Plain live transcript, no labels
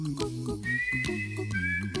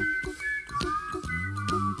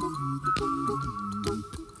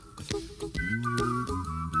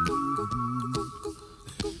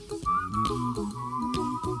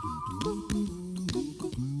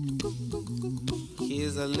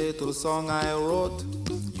Here's a little song I wrote.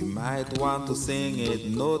 You might want to sing it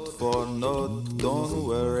note for note. Don't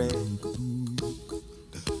worry.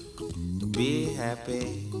 Be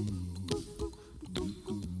happy.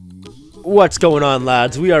 What's going on,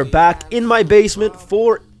 lads? We are back in my basement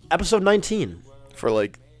for episode 19. For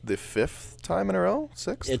like the fifth time in a row?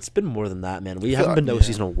 Sixth? It's been more than that, man. We haven't been no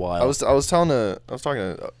season in a while. I was talking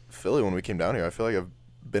to Philly when we came down here. I feel like I've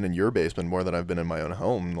been in your basement more than I've been in my own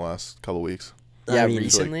home in the last couple weeks. Yeah, I mean,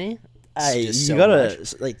 recently. you gotta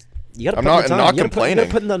I'm not complaining.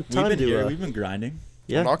 Put in the time We've been to, here. We've been grinding.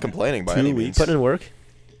 yeah, I'm not complaining by 2 any weeks. means. putting in work.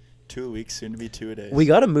 2 weeks, soon to be 2 days. We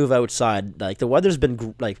gotta move outside. Like the weather's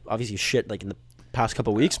been obviously shit like in the past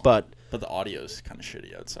couple weeks, but But the audio's kind of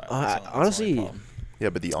shitty outside. That's the honestly, only problem. Yeah,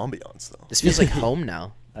 but the ambiance though. This feels like home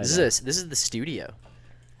now. I This know. is the studio.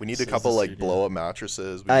 We need This a is couple the like studio. blow up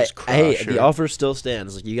mattresses. We hey, just crash the here offer still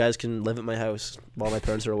stands. Like you guys can live at my house while my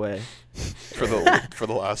parents are away for the last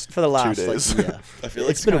for the last 2 days. Like, yeah, I feel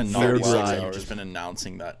like it's been a kinda weird not well grind. We've just been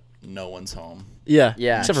announcing that no one's home. yeah,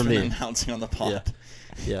 Yeah. except for Just been me. announcing on the pod. Yeah.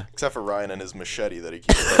 Yeah, Except for Ryan and his machete that he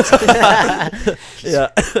keeps. yeah.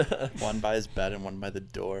 One by his bed and one by the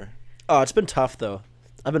door. Oh, it's been tough though.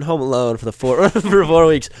 I've been home alone for for 4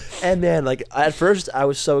 weeks, and man, like at first I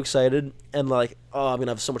was so excited and like, oh, I'm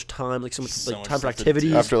gonna have so much time, like so much So like much time for stuff to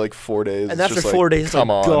activities. do. After like 4 days. and it's after just 4 like, days, it's come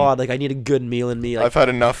like, on. God, like I need a good meal in me. Like, I've had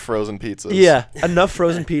enough frozen pizzas. yeah, enough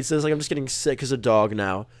frozen pizzas. Like I'm just getting sick as a dog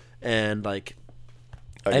now, and like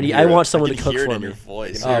I want someone I to can cook hear it for in me. your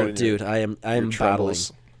voice. hear it Oh, in your- dude, I am your battling.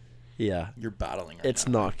 trembles. Yeah, You're battling right it's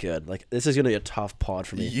now. not good. Like this is gonna be a tough pod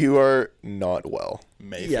for me. You are not well.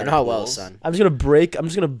 Mayfair Yeah. You're not well, Bulls. son. I'm just gonna break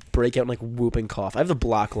out in like whooping cough. I have the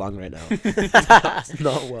black lung right now. It's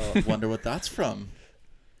not well. Wonder what that's from.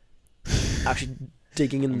 Actually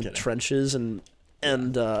digging in I'm the kidding. trenches and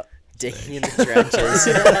Digging in the trenches.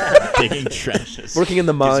 Digging trenches. working in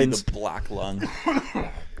the Gives you mines. the black lung.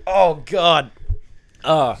 Oh God.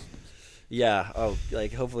 Yeah. Oh,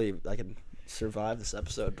 like hopefully I can survive this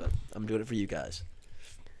episode, but I'm doing it for you guys.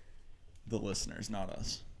 The listeners, not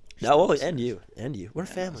us. Just No, the well, listeners. and you. We're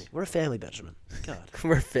family. We're a family, Benjamin. God.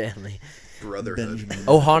 We're family. Brotherhood. Benjamin.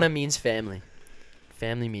 Ohana means family.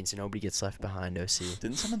 Family means nobody gets left behind, OC.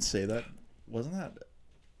 Didn't someone say that? Wasn't that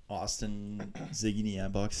Austin Ziggy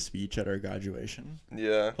Niambach's speech at our graduation?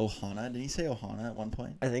 Yeah. Ohana? Did he say Ohana at one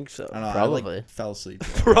point? I think so. I don't know. I Probably. like fell asleep.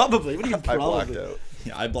 Probably. What do you mean I probably? blacked out.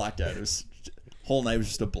 Yeah, I blacked out. It was whole night was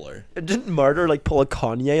just a blur. Didn't Martyr like pull a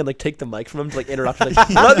Kanye and like take the mic from him to like interrupt him?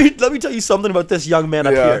 Like, let me tell you something about this young man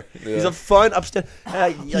up Yeah, here. yeah. He's a fun upstanding.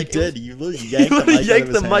 He did. You literally He yanked the literally mic,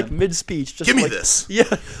 yanked the mic mid speech. Give me this. Yeah.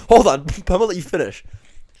 Hold on. I'm gonna let you finish.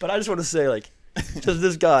 But I just want to say like, just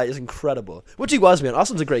this guy is incredible. Which he was, man.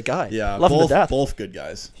 Austin's a great guy. Yeah, Love him to death. both good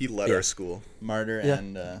guys. He led Yeah. our school. Martyr Yeah.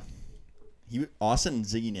 and Austin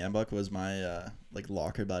Ziggy Niambach was my like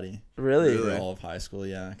locker buddy Really? for all of high school.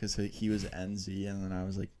 Yeah, because he was NZ and then I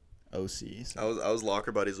was like OC. So I was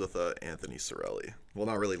locker buddies with Anthony Sorelli. Well,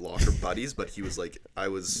 not really locker buddies, but he was like I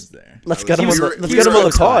was there. Let's I get him was- on we the were- let's get him on the we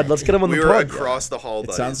were- pod. Let's get him on we the were pod. across the hall It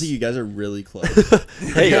buddies. sounds like you guys are really close.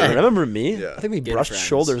 Hey, remember me? Yeah. I think we Good brushed friends.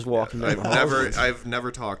 shoulders walking down the hall. I've never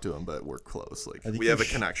talked to him, but we're close. Like I think we you have a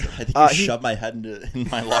connection. I think Uh, you he- shoved my head in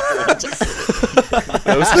my locker.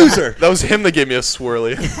 That was loser. That was him that gave me a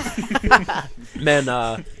swirly.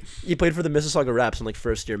 Man, he played for the Mississauga Raps in like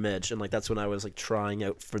first year midge, and like that's when I was like trying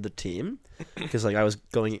out for the team, because like I was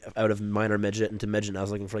going out of minor midget into midget, and I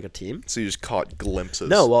was looking for like a team. So you just caught glimpses.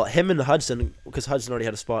 No, well, him and Hudson, because Hudson already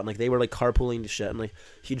had a spot, and like they were like carpooling to shit, and like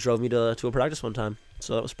he drove me to a practice one time,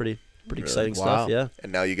 so that was pretty exciting Wow. stuff. Yeah,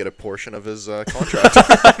 And now you get a portion of his contract.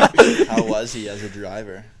 How was he as a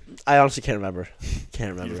driver? I honestly can't remember. Can't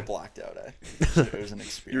You remember. just blacked out. It was an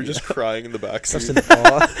experience. You were just crying in the Just backseat. in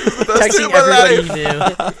awe. Texting everybody he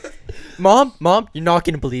knew. Mom, you're not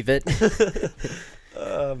gonna believe it.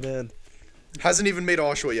 Oh man, Hasn't even made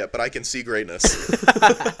Oshawa yet, but I can see greatness.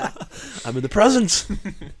 I'm in the presence.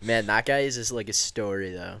 Man, that guy is just like a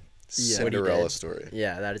story though. Cinderella did. story.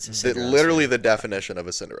 Yeah, that is a The, Cinderella literally story. the definition of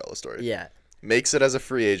a Cinderella story. Yeah, Makes it as a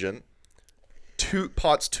free agent. Two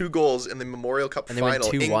goals in the Memorial Cup and they went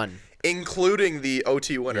final, 2-1. including the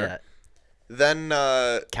OT winner. Yeah, Then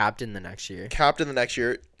captain the next year. captain the next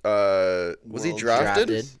year. Was he World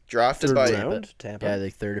drafted? Drafted Third by round, Tampa. Yeah,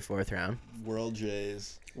 like third or fourth round. World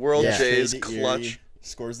Jays. World Yeah. Jays Fade to clutch. Erie,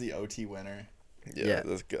 scores the OT winner. Yeah.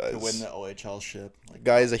 This To guy's win the OHL ship. Like,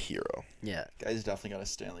 guy is a hero. Yeah. guy's definitely got a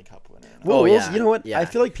Stanley Cup winner. now. Well, Oh, yeah. you know what? Yeah. I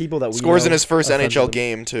feel like people that we Scores know in his first are friends NHL with him.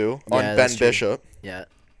 game too on Yeah, Ben that's true. Bishop. Yeah.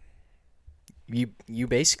 You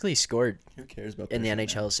basically scored Who cares about in the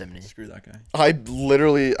Bishop, man? NHL 70. Screw that guy.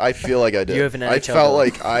 I feel like I did. You have an I NHL felt goal.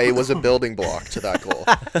 like I was a building block to that goal.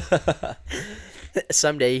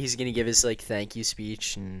 Someday he's gonna give his like thank you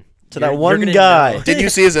speech and To you're- that you're one gonna guy. know. Did you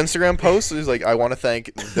see his Instagram post? He's like, I want to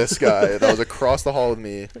thank this guy that was across the hall with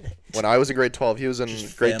me when I was in grade 12. He was in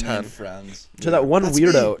Just grade family 10. and friends. To that one That's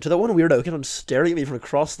weirdo. me. To that one weirdo who kept on staring at me from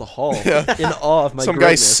across the hall Yeah. in awe of my Some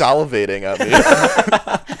guy greatness. salivating at me.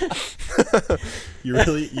 You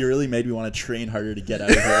really made me want to train harder to get out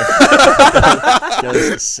of here. Go to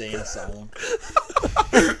this insane asylum.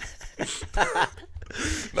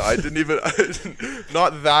 No, I didn't even.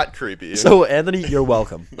 Not that creepy. So Anthony, you're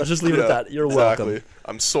welcome. Let's just leave it at Yeah, that. You're exactly. welcome.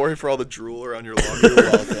 I'm sorry for all the drool around your locker. You're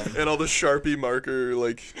welcome. And all the Sharpie marker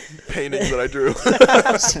like paintings that I drew.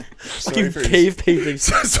 Sorry You for cave paintings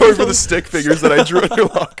Sorry for the stick figures that I drew in your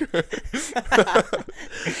locker.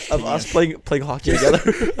 of us playing hockey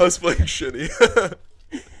together. I was playing shitty.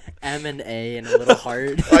 M and A and a little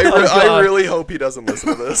heart. I God. really hope he doesn't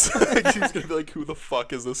listen to this. He's gonna be like, "Who the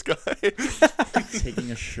fuck is this guy?"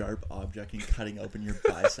 taking a sharp object and cutting open your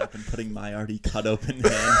bicep and putting my already cut open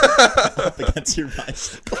hand up against your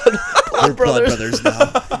bicep. We're blood brothers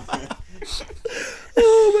now.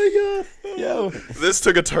 Oh my god. Yo. This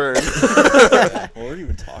took a turn. What were you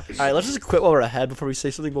even talking All right, let's just quit while we're ahead before we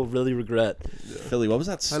say something we'll really regret. Philly, what was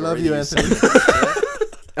that story? love you, that Anthony.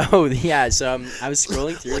 said? Oh yeah, so I was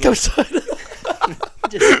scrolling through. Look outside.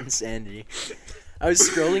 Just insanity. I was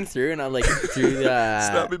scrolling through and I'm like through the.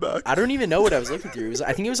 Snap me back. I don't even know what I was looking through.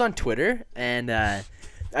 I think it was on Twitter, and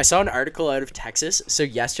I saw an article out of Texas. So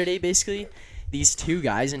yesterday, basically, these two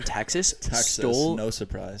guys in Texas, Texas, stole. no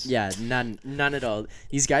surprise. Yeah, none at all.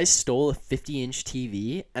 These guys stole a 50-inch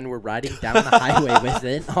TV and were riding down the highway with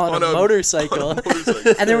it on a motorcycle.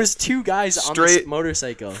 And there was two guys on this Straight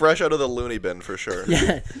motorcycle. Fresh out of the loony bin for sure.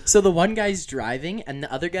 Yeah. So the one guy's driving, and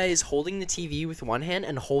the other guy is holding the TV with one hand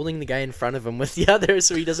and holding the guy in front of him with the other,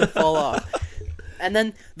 so he doesn't fall off. And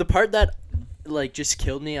then the part that like just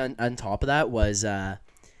killed me on top of that was the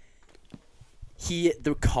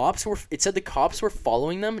cops were. It said the cops were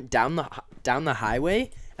following them down the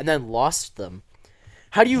highway and then lost them.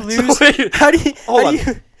 How do you lose? Wait, How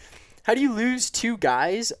do you lose two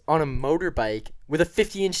guys on a motorbike with a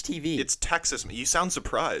 50-inch TV? It's Texas. You sound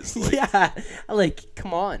surprised. Like, Yeah, like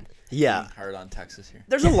come on. Yeah. Hard on Texas here.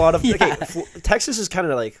 There's a lot of okay. Yeah. Texas is kind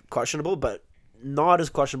of like questionable, but not as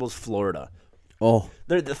questionable as Florida. Oh,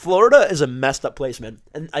 The Florida is a messed up place, man.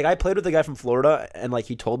 And like I played with a guy from Florida, and like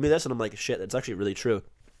he told me this, and I'm like, shit, it's actually really true.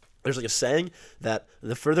 There's like a saying that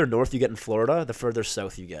the further north you get in Florida, the further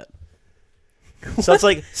south you get. So it's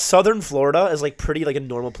like southern Florida is like pretty like a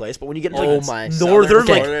normal place, but when you get into like my northern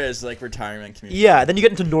like Florida is like retirement community. yeah, then you get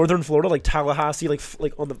into northern Florida like Tallahassee, like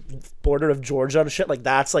on the border of Georgia and shit. Like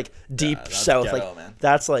that's like deep that's south, ghetto, like man.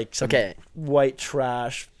 that's like some Okay. white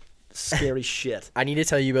trash, scary shit. I need to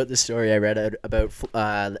tell you about the story I read about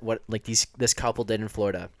what like this couple did in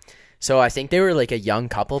Florida. So I think they were like a young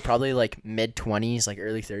couple, probably like mid-20s, like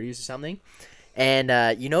early 30s or something.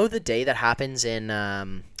 And you know the day that happens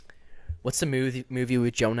in what's the movie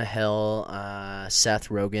with Jonah Hill, Seth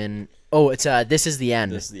Rogen? Oh, it's This Is the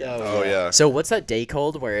End. This is the oh yeah. So what's that day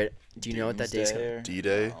called? Do you know what that day's Doomsday called? or-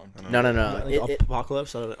 D-Day. No. Like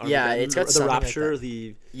apocalypse. Yeah, it's got the something like rapture. that.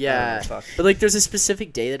 The Yeah, fuck. but like there's a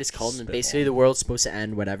specific day that it's called, and Spit basically on. the world's supposed to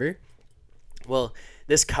end, whatever. Well,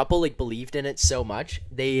 this couple like believed in it so much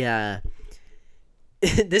they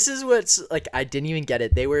this is what's like I didn't even get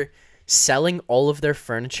it. They were selling all of their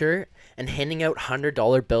furniture and handing out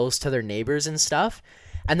 $100 bills to their neighbors and stuff.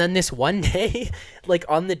 And then this one day, like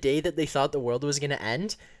on the day that they thought the world was gonna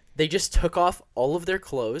end, they just took off all of their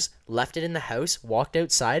clothes, left it in the house, walked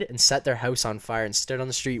outside, and set their house on fire and stood on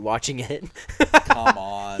the street watching it. Come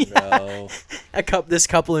on, bro. This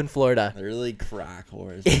couple in Florida. They're really crack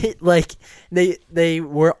whores. Like they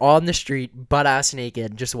were on the street butt ass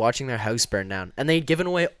naked just watching their house burn down, and they'd given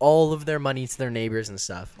away all of their money to their neighbors and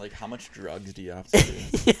stuff. Like, how much drugs do you have to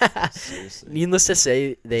do? Yeah, Seriously. needless to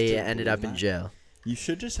say they Still ended believe up in that? jail. You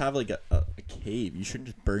should just have like a cave. You shouldn't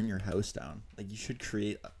just burn your house down. Like, you should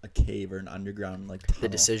create a cave or an underground like tunnel. The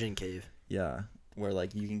decision cave. Yeah, where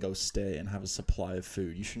like you can go stay and have a supply of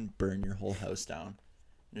food. You shouldn't burn your whole house down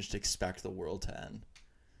and just expect the world to end.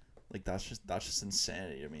 Like, that's just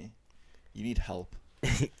insanity to me. You need help.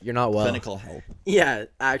 You're not well. Clinical help. Yeah,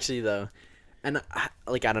 actually though, and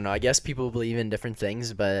I don't know. I guess people believe in different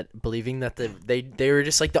things, but believing that they were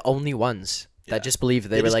just like the only ones that just believe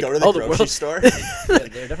they were just like, go to the oh, the grocery world, store. They're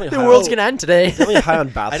definitely the high world's on, gonna end today. definitely high on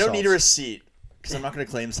bath I don't need a salts. receipt because I'm not going to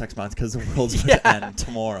claim sex month because the world's about to end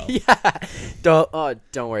tomorrow. Yeah.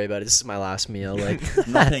 Don't worry about it. This is my last meal. Like,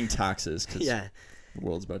 I'm not paying taxes because yeah, the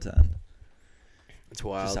world's about to end. it's It's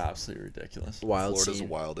wild. absolutely ridiculous. Wild Florida's scene.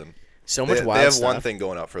 wild, and So much they wild have stuff. one thing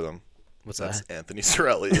going out for them. What's That's that? Anthony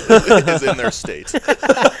Cirelli is in their state.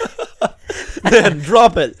 Man,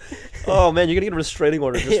 drop it. Oh man, you're gonna get a restraining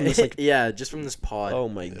order just from this. Like, Yeah, just from this pod. oh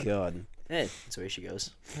my god. Hey, that's the way she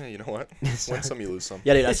goes. Hey, you know what? Win some, you lose some.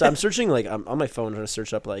 Yeah, dude. So I'm searching like I'm on my phone trying to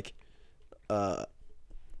search up like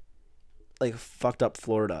fucked up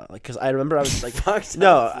Florida, like because I remember I was like Fucked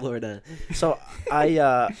no, up Florida. So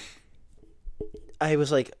I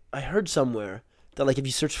was like I heard somewhere that like if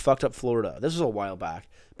you search fucked up Florida, this was a while back,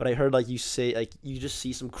 but I heard like you say like you just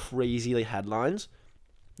see some crazy like headlines.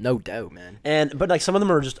 No doubt, man. But like some of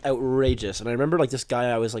them are just outrageous. And I remember like this guy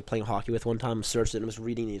I was like playing hockey with one time searched it and was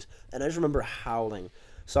reading these, and I just remember howling.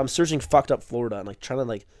 So I'm searching fucked up Florida and like trying to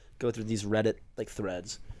like go through these Reddit like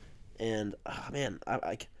threads, and man,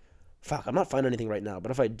 I'm not finding anything right now. But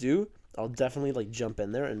if I do, I'll definitely like jump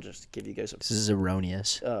in there and just give you guys This is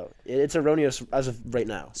erroneous. it's erroneous as of right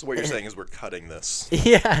now. So what you're saying is we're cutting this.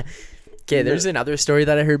 Yeah. Okay, there's another story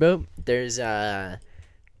that I heard about. There's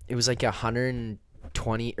it was like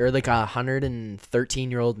 120 or like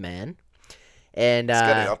 113-year-old man, and It's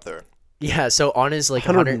getting up there. yeah. So on his like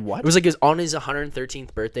 100 100, what? it was like on his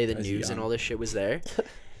 113th birthday, the That's news and young. all this shit was there,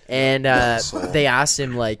 and So- they asked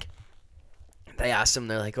him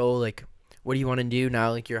they're like, oh, like, what do you want to do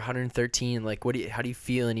now? Like, you're 113. Like, how do you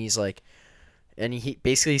feel? And he's like, and he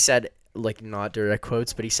basically said, like, not direct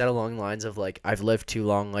quotes, but he said along the lines of like, I've lived too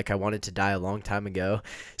long. Like, I wanted to die a long time ago.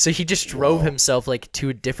 So he just drove himself like to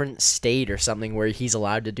a different state or something where he's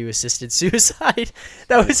allowed to do assisted suicide.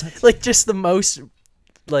 That was like just the most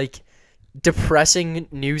like depressing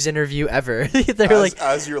news interview ever. They're like,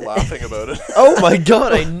 as you're laughing about it. Oh my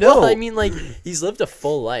god, I know. well, I mean, like, he's lived a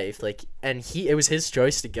full life, like, and it was his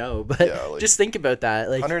choice to go. But Yeah, like, just think about that,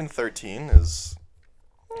 like, 113 is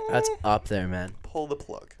that's up there, man. pull the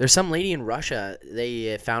plug. There's some lady in Russia.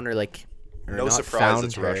 They found her, like, or No not surprise found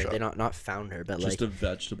it's her. Russia. They not found her, but Just like, a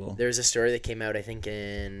vegetable. there's a story that came out, I think,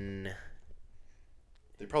 in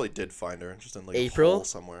They probably did find her just in like April? a hole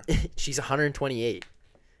somewhere. she's 128.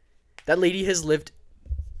 That lady has lived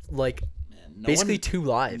like Man, basically 2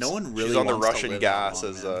 lives. No one really She's on the wants to Russian live gas that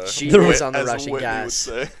long, as man. She Whit- was on the as Russian Whitney would gas.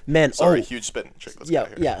 say. Man, Sorry, huge spitting chick. Let's yeah,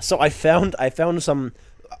 get out here. yeah. So I found some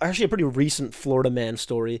actually a pretty recent Florida man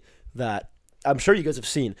story that I'm sure you guys have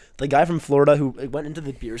seen. The guy from Florida who went into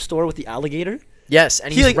the beer store with the alligator. Yes,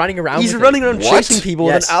 and he's like, running around. He's with running it. around What? chasing people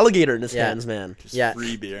Yes. with an alligator in his Yeah. hands, man. Just Yeah.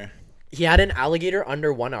 free beer. He had an alligator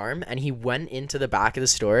under one arm, and he went into the back of the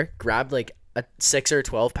store, grabbed like a 6 or a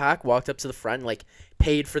 12 pack, walked up to the front, and, like,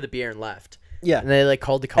 paid for the beer and left. Yeah. And they like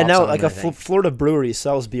called the cops. And now, on like him, a I think. Florida brewery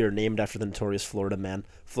sells beer named after the notorious Florida man.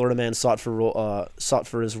 Florida man sought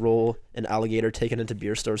for his role in alligator taken into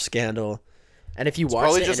beer store scandal. And if you watch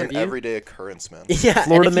Probably the just interview, an everyday occurrence, man. yeah, and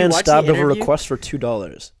Florida if you man watch the stabbed over interview- request for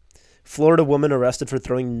 $2. Florida woman arrested for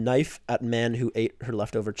throwing knife at man who ate her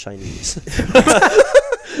leftover Chinese.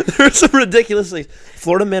 There's some ridiculous things.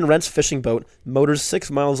 Florida man rents fishing boat, motors 6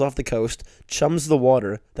 miles off the coast, chums the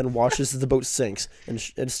water, then watches as the boat sinks, and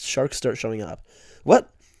sharks start showing up. What?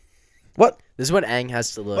 This is what Aang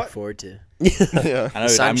has to look forward to. Yeah. I know, dude, I'm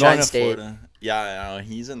Sunshine going to State. Florida. Yeah, I know.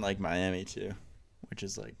 He's in like Miami too, which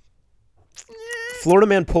is like Florida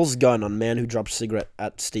man pulls gun on man who dropped cigarette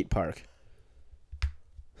at state park.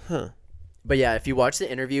 Huh. But yeah, if you watch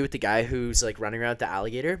the interview with the guy who's like running around with the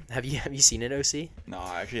alligator, have you seen it, OC? no.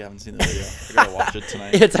 I actually haven't seen the video. I gotta watch it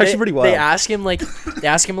tonight. It's actually pretty wild. They ask him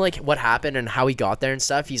like what happened and how he got there and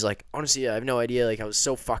stuff. He's like, honestly, I have no idea. Like, I was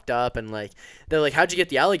so fucked up, and like they're like, how'd you get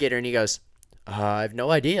the alligator? And he goes, I have no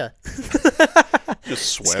idea. Just This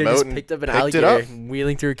swam guy out just and picked up an picked it alligator up.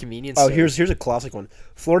 wheeling through a convenience Oh, store. here's a classic one.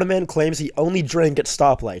 Florida man claims he only drank at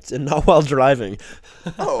stoplights and not while driving.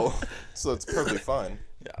 Oh, so it's perfectly fine.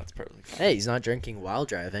 Yeah, it's perfectly fine. Hey, he's not drinking while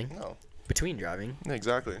driving. No, Between driving,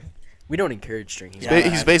 exactly. we don't encourage drinking. Yeah.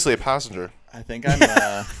 He's basically a passenger. I think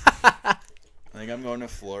I think I'm going to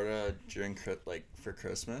Florida during for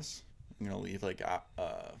Christmas. I'm gonna leave like I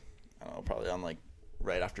don't know, probably on like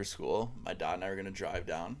right after school. My dad and I are gonna drive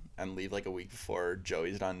down and leave like a week before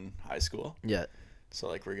Joey's done high school. Yeah. So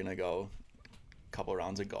like we're gonna go a couple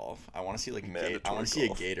rounds of golf. I want to see like Mandatory I want to see a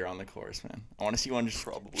golf. gator on the course, man. I want to see one just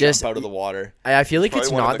Probably. Just- jump out of the water. I feel like Probably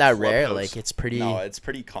it's one in not the that rare. clubhouse. Like, it's pretty. No, it's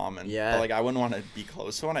pretty common. Yeah. But like I wouldn't want to be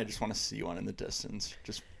close to one. I just want to see one in the distance,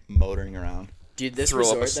 just motoring around. Dude, this Throw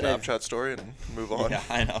up a resort that Snapchat story and move on. Yeah,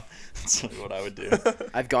 I know. That's like what I would do.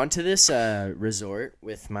 I've gone to this resort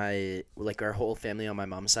with our whole family on my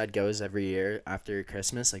mom's side goes every year after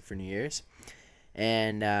Christmas, like for New Year's.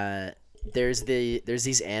 And there's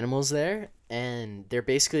these animals there, and they're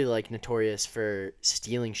basically like notorious for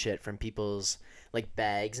stealing shit from people's like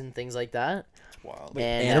bags and things like that. It's wild.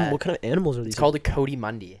 And what kind of animals are these? it's called a Cody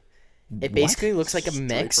Mundi. It basically looks like a Straight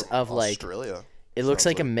mix from of like Australia. it looks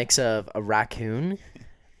Sounds like a mix of a raccoon,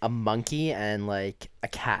 a monkey, and like a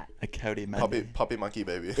cat. A Cody man. puppy monkey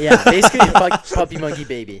baby. Yeah, basically a puppy monkey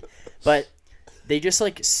baby. But they just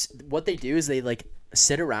like what they do is they like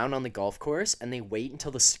sit around on the golf course and they wait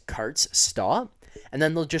until the carts stop, and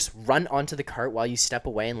then they'll just run onto the cart while you step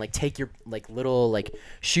away and like take your like little like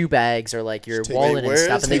shoe bags or like your wallet and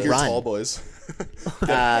stuff, and Take they your run. tall boys.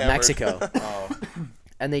 Mexico, Oh,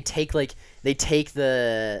 and they take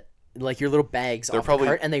the like your little bags They're off probably- the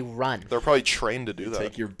cart and they run. They're probably trained to do that.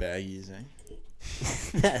 take your baggies, eh?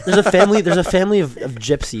 There's a family. There's a family of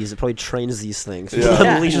gypsies that probably trains these things. Yeah, Unleashes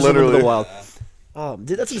them into literally. the wild.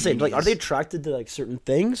 Dude, that's insane. Like, are they attracted to like certain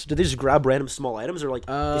things? Do they just grab random small items, or like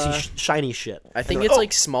they see shiny shit? I think And it's they're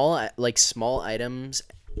like small items.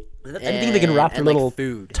 anything they can wrap their and, like, little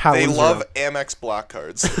food. They talons love around. Amex black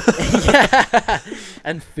cards. Yeah,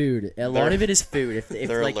 and food. A lot They're- of it is food. If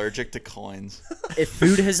They're like allergic to coins. if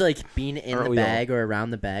food has like been in Aren't the we all? bag or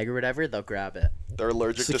around the bag or whatever, they'll grab it. They're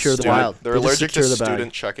allergic to Secure the student. wild. They're They just allergic to secure the bag.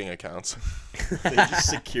 student checking accounts. They just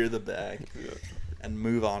secure the bag and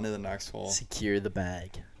move on to the next hole. Secure the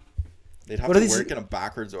bag. They'd have What are to these- work in a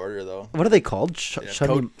backwards order though. What are they called?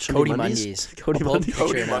 Cody Mundis. Cody I'll pull up Mundis. the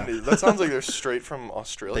Cody picture now. Monday. That sounds like they're straight from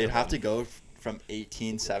Australia. They'd have to go from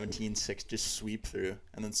 18, 17, 6, just sweep through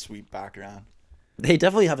and then sweep back around. They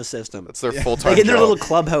definitely have a system. That's their full time Like in their job. little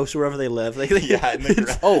clubhouse, wherever they live. Like, Yeah, in the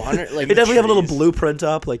ground. Oh, 100 like they definitely have a little trees. blueprint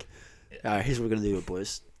up. Like, all right, here's what we're gonna do,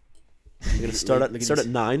 boys. We're gonna start at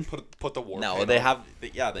 9. Put the war. No, paint they on.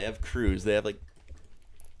 have. They have crews. They have like.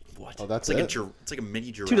 What? Oh, that's it's like it? It's like a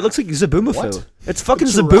mini giraffe. Dude, it looks like Zaboomafoo. What? It's fucking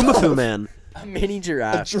Giraffe. Zaboomafoo, man. a mini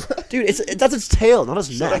giraffe. Dude, that's its tail, not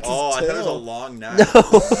his neck. Oh, I thought it was a tail. long neck.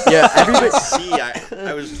 Yeah, everybody. See,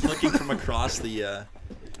 I was looking from across the.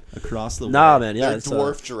 Across the. Nah, way. man. Yeah, They're it's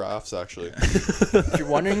dwarf giraffes, actually. If you're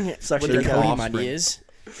wondering what actually the their Cody offspring. Mundi is,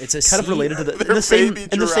 it's a kind of sea- related to the, They're the same baby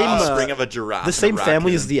in the same giraffes. Offspring of a giraffe. the and a same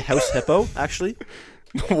family as raccoon. the house hippo. Actually,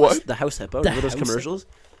 What? the house hippo. The Remember those house commercials?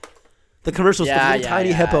 The commercials, Yeah, the little yeah, tiny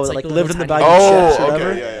yeah. hippo It's that like like the lived in little the bag tiny- of Oh, chips or okay,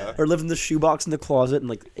 whatever, yeah. or lived in the shoebox in the closet and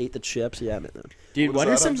like ate the chips. Yeah, man. Dude, What what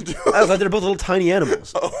are does that some have to do? I was like, they're both little tiny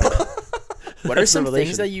animals. what are That's some the things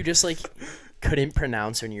relation. that you just like couldn't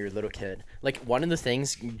pronounce when you were a little kid? Like one of the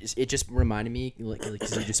things, it just reminded me, like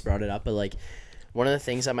because you just brought it up, but like one of the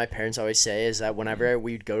things that my parents always say is that whenever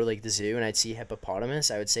we'd go to like the zoo and I'd see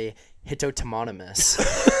hippopotamus, I would say hitotomotamus.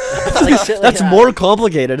 Like, shit like That's that. more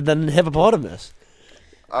complicated than hippopotamus.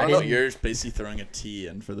 I don't So know. you're just basically throwing a T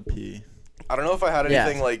in for the P. I don't know if I had Yeah.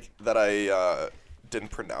 anything like that I didn't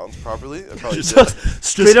pronounce properly. I probably did. Just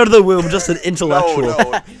straight out of the womb, just an intellectual.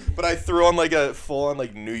 No. But I threw on like a full on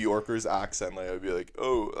like New Yorker's accent. Like I'd be like,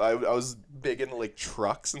 oh, I was big into like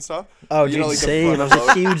trucks and stuff. Oh, You dude, know, like the same. I front was a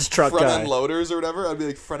load- huge truck front guy. end loaders or whatever. I'd be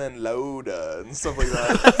like front end loader and stuff like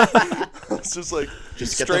that. It's just like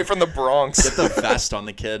Just get straight the- from the Bronx. Get the vest on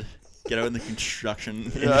the kid. Get out in the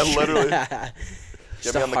construction. Yeah, industry. literally.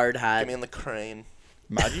 Just Get me a on the- hard hat. Get me on the crane.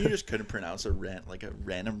 Imagine you just couldn't pronounce a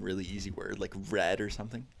random really easy word like red or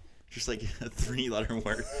something. Just like a 3-letter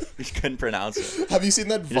word. You just couldn't pronounce it. Have you seen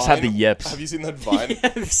that Vine? just had the yips. Have you seen that Vine?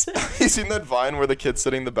 Have you seen that Vine where the kid's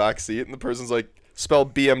sitting in the back seat and the person's like, spell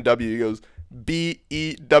BMW. He goes,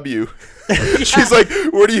 B-E-W. She's like,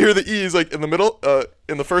 where do you hear the E? He's like, in the middle?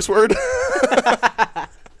 In the first word?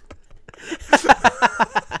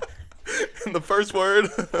 In the first word?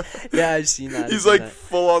 Yeah, I've seen that. He's like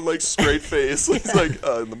full on like straight face. He's like,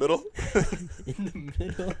 in the middle? in the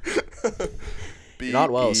middle. B-E-W.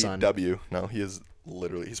 not well, son. No, he is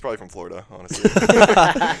literally, he's probably from Florida, honestly.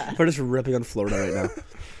 We're just ripping on Florida right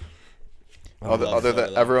now. other than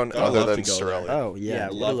Florida. everyone Gotta other love than to go Sir there. Elliot. Oh yeah, Yeah,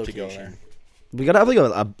 I'd what a love to go location. we gotta have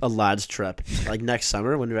like a lads trip like next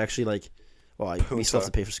summer when we're actually like, well, we still have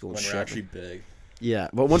to pay for school and When shit. we're actually big. Yeah,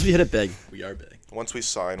 but once we hit it big, We are big. Once we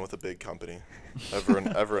sign with a big company,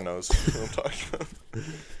 everyone knows what I'm talking about.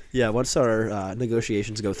 yeah, once our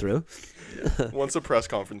negotiations go through, Once a press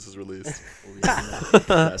conference is released. We'll be having a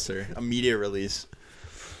professor. A media release.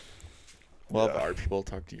 We'll have Yeah. our people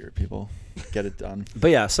talk to your people. Get it done.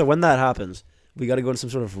 but yeah, so when that happens, we gotta go on some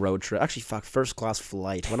sort of road trip. Actually, fuck, first class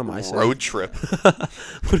flight. What am I saying? Road trip.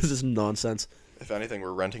 What is this nonsense? If anything,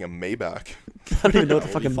 we're renting a Maybach. I don't even know what the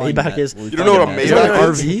We'll fucking be fine Maybach net. is. We'll be You don't know fine what a Is net. that an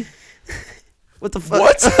Maybach is? RV? What the fuck?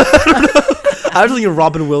 What? I was thinking of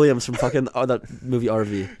Robin Williams from fucking that movie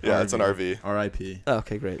RV. Yeah, it's an RV. R.I.P. Oh,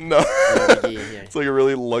 okay, great. No, Yeah. it's like a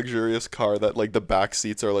really luxurious car that like the back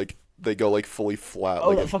seats are like they go like fully flat. Oh,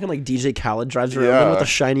 like that fucking like DJ Khaled drives around Yeah. with the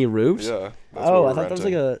shiny roofs. yeah. That's Oh, what I we're thought that was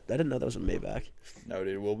like renting. I didn't know that was a Maybach. No,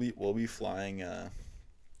 dude, we'll be flying. Air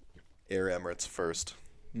Emirates first.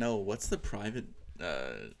 No, what's the private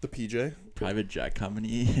The PJ. private jet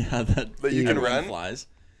company that That you can everyone rent? flies?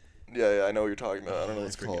 Yeah, I know what you're talking about. I don't know what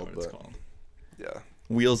it's forget called, what it's but called. yeah.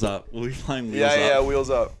 Wheels Up. We'll be flying Wheels Yeah, Up. wheels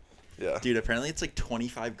up. Yeah. Dude, apparently it's like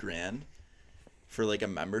 25 grand for like a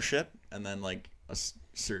membership and then like a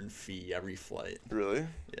certain fee every flight. Really?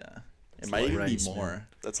 Yeah. It might even be Christ, man. more.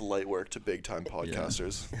 That's light work to big time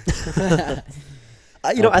podcasters.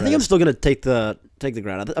 I think Okay. I'm still gonna take the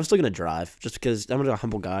ground. I'm still gonna drive just because I'm a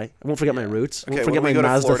humble guy. I won't forget my roots. I Okay, won't when forget we my go to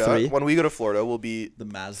Mazda Florida, 3. when we go to Florida, we'll be The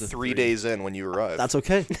Mazda 3 days in when you arrive. That's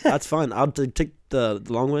okay. That's fine. I'll take the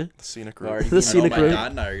long way. the scenic Already route. The been- I know scenic my route.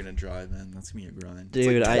 dad and I are gonna drive, man. That's gonna be a grind. It's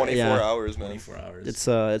Dude, like 24 yeah. hours, man. 24 hours. It's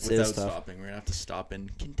without tough. stopping. We're gonna have to stop in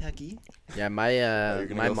Kentucky. Yeah, my You're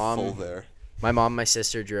gonna my go full mom, there. my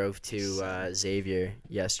sister drove to Xavier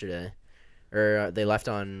yesterday, or they left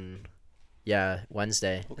on,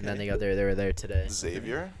 Wednesday, and then Okay. they got there. They were there today.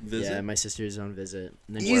 Xavier? Visit. Yeah, my sister's on visit,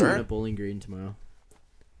 and then Where? she's going to Bowling Green tomorrow.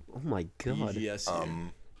 Oh my god. EGSU.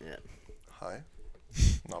 Yeah. Hi.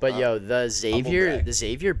 Not But bad. yo, the brag.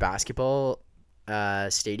 Xavier basketball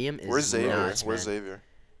stadium is Where's Xavier? nuts, Where's man. Xavier?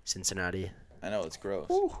 Cincinnati. I know it's gross.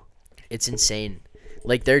 It's insane.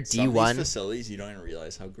 Like their Some of these D1. facilities, you don't even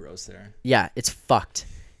realize how gross they are. Yeah, it's fucked.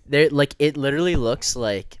 They're like it literally looks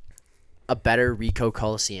like a better Ricoh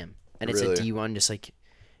Coliseum, and it's Really? a D1 just like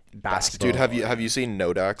basketball. Dude, have you seen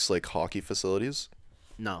Nodak's like hockey facilities?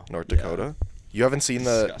 No, North Yeah. Dakota? You haven't seen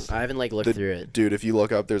the Disgusting. I haven't like looked through it. dude, if you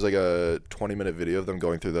look up, there's like a 20-minute video of them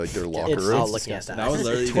going through like their locker It's room. all looking at disgusting. that. That would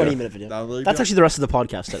literally 20-minute video. That would literally That's be actually the rest of the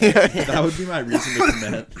podcast. Today. that would be my reason to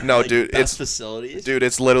commit. No, Like, dude, best it's- facilities. Dude,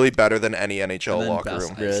 it's literally better than any NHL and then locker best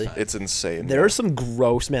room. ice Really? time. It's insane. There are some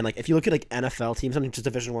gross, man. Like if you look at like NFL teams, not just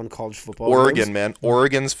Division One college football. Oregon, rooms. man.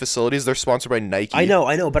 Oregon's facilities, they're sponsored by Nike. I know,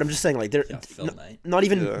 but I'm just saying, like, they're Yeah, Phil Knight. not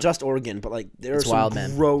even Yeah. just Oregon, but like there are It's some wild,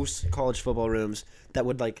 man. gross college football rooms that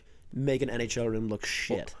would like make an NHL room look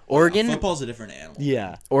shit. Oregon, Football's a different animal.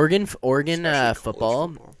 Yeah, Oregon Especially college football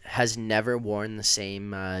football. has never worn the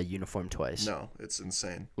same uniform twice. No, it's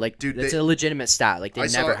insane. Like, Dude, that's they- a legitimate stat. Like, they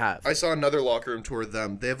never have. I saw another locker room tour of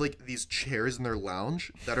them. They have like these chairs in their lounge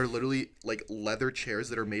that are literally like leather chairs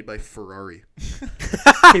that are made by Ferrari.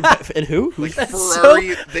 and who? Like That's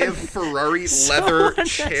Ferrari, they have Ferrari so leather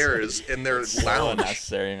unnecessary. chairs in their So lounge,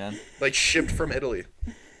 unnecessary, man. like shipped from Italy.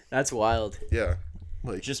 That's wild. Yeah,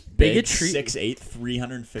 like Just big, Bigotry. 6'8",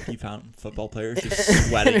 350-pound football players just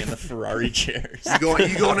sweating in the Ferrari chairs. you go on a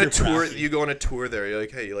After tour. practice. You go on a tour there. You're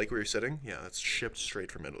like, hey, you like where you're sitting? Yeah, that's shipped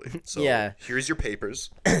straight from Italy. So Yeah. here's your papers.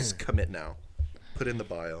 Just commit now. Put in the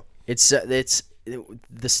bio. It's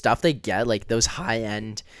the stuff they get, like those high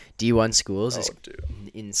end D1 schools, is Oh,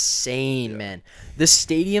 dude. insane, man. The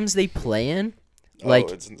stadiums they play in, like,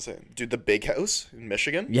 oh, it's insane, dude. The Big House in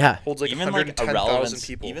Michigan, Yeah. holds like Even like 110,000 irrelevant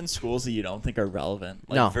people. even schools that you don't think are relevant,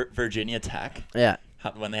 like No. Virginia Tech, yeah,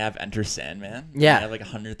 when they have Enter Sandman, Yeah. they have like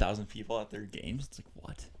 100,000 people at their games. It's like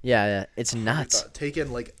what? yeah, it's nuts. Take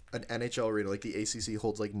in like an NHL arena, like the ACC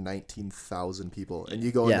holds like 19,000 people, and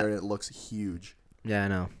you go in Yeah. there and it looks huge. Yeah, I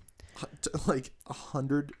know. Like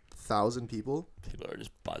 100,000 people. People are just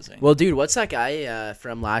buzzing. Well, dude, what's that guy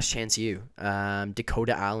from Last Chance U?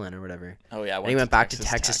 Dakota Allen or whatever. oh yeah, And he went back to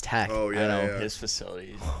Texas Tech. Oh I yeah, know yeah. his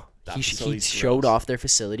facilities. that He facility's showed gross. off their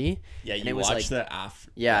facility. Yeah, and you it was watched like- the after.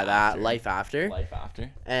 Yeah, the that after. life after. Life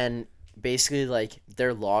after. And basically, like,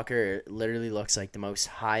 their locker literally looks like the most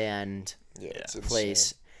high end Yeah, it's insane.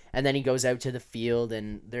 place. And then he goes out to the field,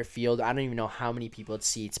 and their field, I don't even know how many people it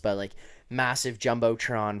seats, but like massive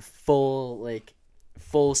jumbotron,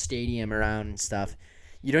 full stadium around and stuff.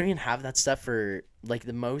 You don't even have that stuff for like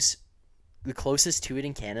the closest to it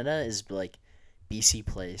in Canada is like BC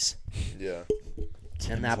Place, Yeah,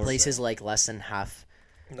 and that Tim's place Horse is like less than half.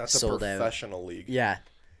 and that's Sold a out. professional league. Yeah,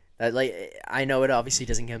 like I know it obviously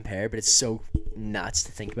doesn't compare, but it's so nuts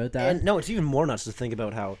to think about that. And no, it's even more nuts to think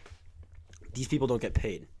about how these people don't get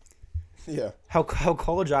paid. Yeah. How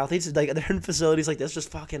college athletes, like, they're in facilities like this, just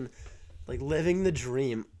fucking like living the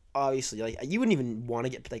dream. Obviously, like, you wouldn't even want to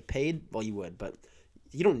get like paid. Well, you would, but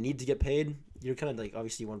you don't need to get paid. You're kind of like,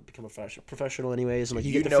 obviously you want to become a professional anyways, and like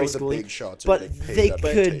you get the know free the schooling. big shots are but getting paid they at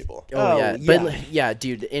the could. table. Oh, yeah, but yeah. yeah,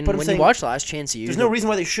 dude. And But I'm when saying- you watch Last Chance U, There's no reason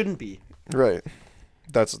why they shouldn't be. Right.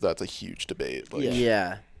 That's a huge debate. Like,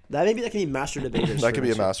 Yeah, That can be master debaters. that for could be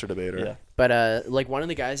a next year. master debater. Yeah. but like one of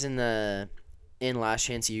the guys in the in Last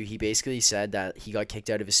Chance U, he basically said that he got kicked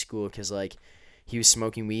out of his school because like he was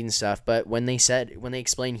smoking weed and stuff. But when they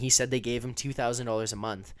explained, he said they gave him $2,000 a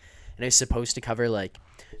month, and it was supposed to cover like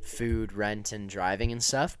food, rent, and driving and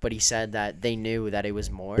stuff. But he said that they knew that it was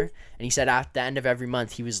more, and he said at the end of every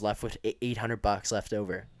month he was left with $800 left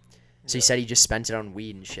over. So he said he just spent it on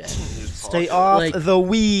weed and shit. Stay off Like- the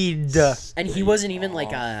weed. And he wasn't even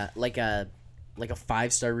like a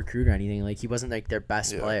 5-star recruit or anything. Like he wasn't like their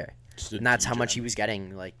best player. Just a And that's how much degen. he was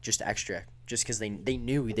getting, like just extra, just because they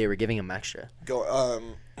knew they were giving him extra.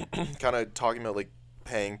 Kind of talking about like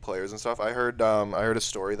paying players and stuff. I heard a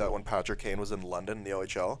story that when Patrick Kane was in London in the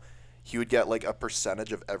OHL, he would get like a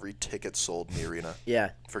percentage of every ticket sold in the arena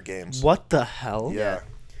Yeah, for games. What the hell? Yeah.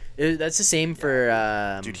 that's the same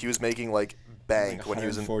for. Dude, he was making like bank Like when he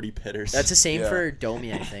was in. 140 pitters. That's the same Yeah. for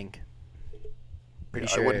Domi, I think. Pretty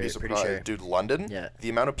sure. I wouldn't be Pretty surprised, sure. dude. London, Yeah. the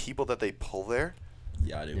amount of people that they pull there.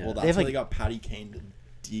 Yeah, dude. Yeah. Well, They that's have, why like- they got Patty Kane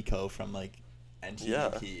to deco from like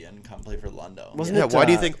NTDP and come play for Lundo. Wasn't Yeah, it, why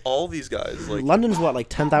do you think all these guys like? London's what, like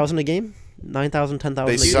 10,000 a game? 9,000, 10,000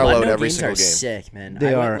 They a game? sell out London every games single are game. sick, man.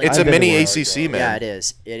 They I went, are. like- It's I've a been mini to ACC, man. Yeah, it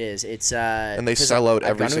is. It is. It's And they 'cause sell out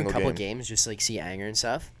I've every gone to single a couple game. games just to, like see Anger and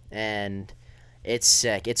stuff, and it's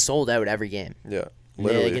sick. It's sold out every game. Yeah,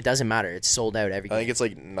 Like, literally. it doesn't matter. It's sold out every I game. think it's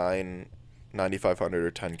like 9,500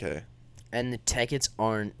 or 10K. And the tickets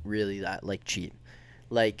aren't really that like cheap.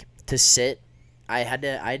 Like to sit, I had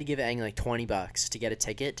to give Aang like $20 to get a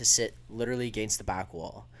ticket to sit literally against the back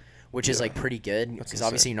wall, which is like pretty good because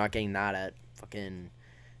obviously insane. you're not getting that at fucking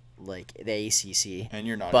like the ACC. And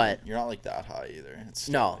you're not. But- you're not like that high either. It's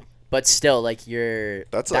still, No, like, but still like you're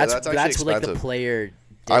That's actually what like the expensive. player.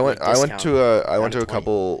 I went discount to a down 20. 20.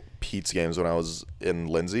 Couple Pete's games when I was in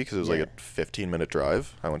Lindsay because it was like Yeah. a 15-minute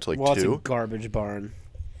drive. I went to like Well, it's a 2. garbage barn.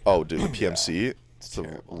 Oh, dude, the PMC. It's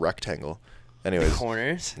a rectangle. Anyways,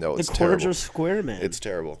 corners. no, The it's corners terrible. are square, man. It's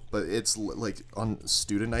terrible. But it's like on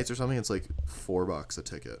student nights or something. It's like $4 a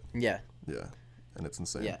ticket. Yeah. Yeah, and it's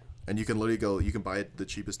insane. Yeah. And you can literally go. You can buy it the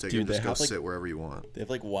cheapest ticket Dude, and they just go have, like- sit wherever you want. they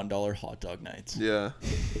have like $1 hot dog nights. Yeah.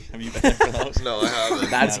 Have you been there for those? No, I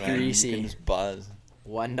haven't. That's Yeah, man, greasy. You can just buzz.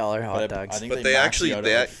 $1 But hot I dogs. think But they they max actually- you out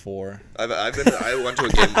they at like ac- 4. I went to a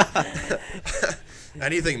game.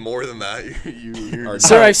 Anything more than that, you are.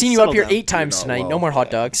 Sir, not- I've seen you up settle here down. 8 times not tonight. No well. more hot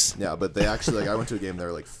dogs. Yeah, but they actually like I went to a game.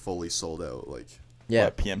 They're like fully sold out. Like Yeah.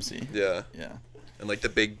 What, PMC. yeah, Yeah. and like the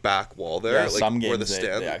big back wall there, Yeah. like Some where games the they,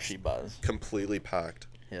 stand they actually buzz. completely packed.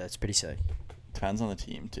 Yeah, that's pretty sick. Depends on the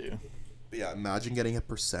team too. But yeah, imagine getting a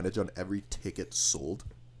percentage on every ticket sold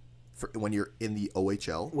for when you're in the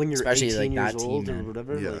OHL. when you're Especially, 18 like, years that team, old or man.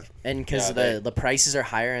 whatever. Yeah. Like, And because Yeah, the prices are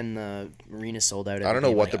higher and the arena's sold out. I every don't know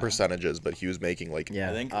game, what like- the percentage is, but he was making like Yeah.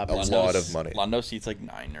 I think up a and lot Lundo's- of money. Lundo seats like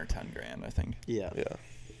 9 or 10 grand. I think. yeah, yeah,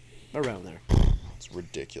 around there. it's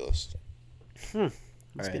ridiculous. Must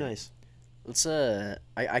Alright. be nice. Let's I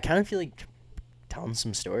kind of feel like telling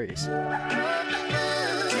some stories.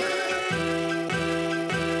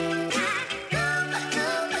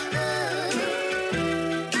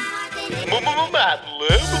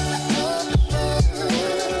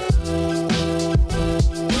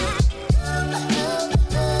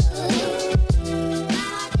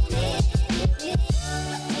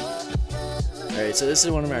 Alright, so this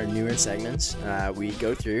is one of our newer segments. We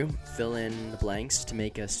go through, fill in the blanks to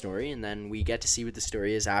make a story, and then we get to see what the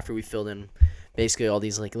story is after we filled in basically all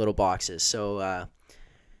these like little boxes. So we'll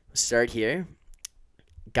start here.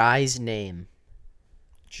 Guy's name,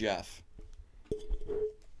 Jeff.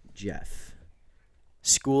 Jeff.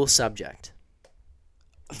 School subject,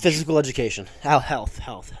 Physical education. Health.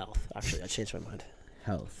 Actually, I changed my mind.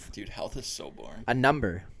 health. Dude, health is so boring. A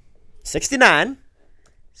number, 69.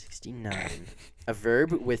 69. A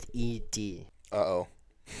verb with ed. Uh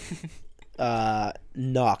oh,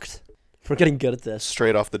 Knocked. We're getting good at this.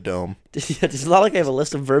 straight off the dome. It's not like I have a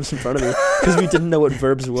list of verbs in front of me because we didn't know what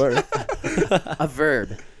verbs were. A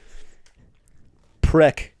verb,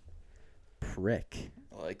 Prick. prick.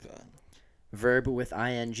 I like that. Verb with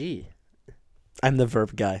ing. I'm the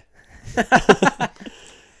verb guy. I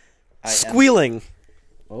am- Squealing.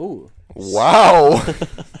 Oh. Wow,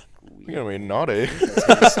 you're gonna be naughty.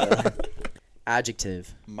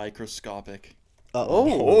 Adjective. Microscopic.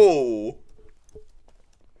 Oh,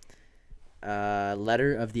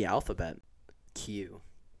 Letter of the alphabet. Q.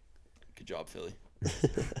 Good job, Philly.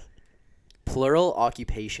 Plural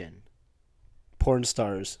occupation. Porn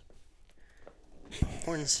stars.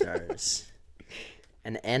 Porn stars.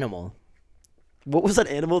 An animal. What was that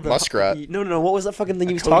animal? The Muskrat. No. What was that fucking thing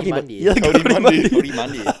he was Cody talking Mundy. about? Yeah, Cody Mundy. Cody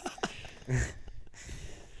Mundy.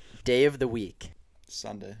 Day of the week.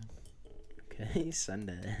 Sunday. Okay,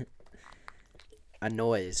 Sunday. A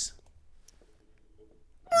noise.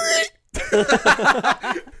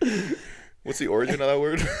 What's the origin of that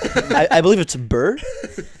word? I believe it's a bird.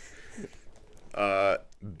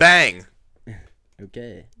 Bang.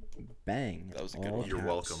 Okay. Bang. That was a good All one. You're caps.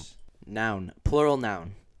 welcome. Noun. Plural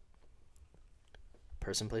noun.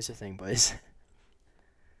 Person, place, or thing, boys.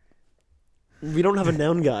 We don't have a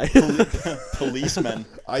noun guy. Policemen.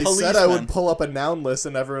 I said I Policeman. would pull up a noun list,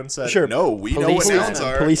 and everyone said, Sure. "No, we know what Policeman. nouns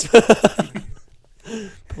are." Policeman.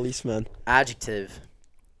 Policeman. Adjective.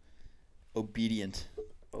 Obedient.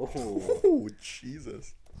 Oh. Oh,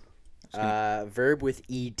 Jesus. Verb with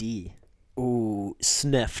ed. Ooh,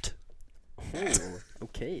 sniffed. Oh,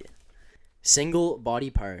 okay. Single body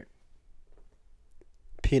part.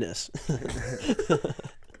 Penis.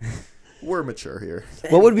 We're mature here.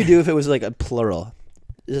 What would we do if it was like a plural?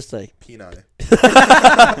 Just like Peni.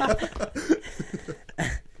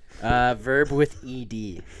 Verb with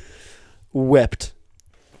ed. whipped.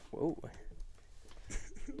 Whoa.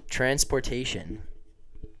 Transportation.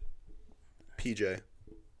 PJ.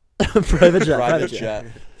 Private jet. Private jet.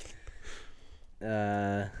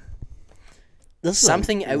 This is a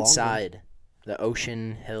Something long one. outside. The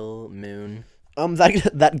ocean, hill, moon.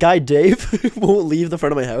 That guy Dave won't leave the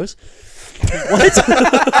front of my house. What?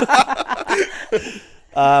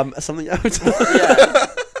 Something outside. Yeah.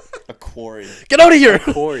 A quarry. Get out of here!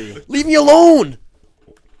 Quarry. Leave me alone.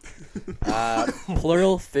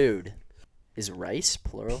 Plural food. Is rice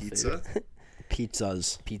plural Pizza. food?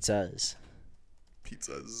 Pizzas. Pizzas.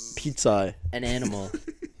 Pizzas. Pizza. An animal.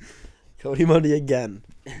 Cody Monday again.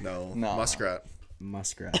 No. No. Muskrat.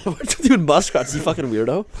 Muskrat. What's with you and muskrats? You fucking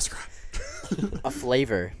weirdo. Muskrat. A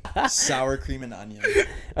flavor. Sour cream and onion.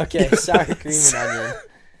 Okay, sour cream and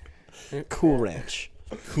onion. Cool Ranch.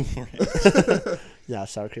 Cool Ranch. Yeah,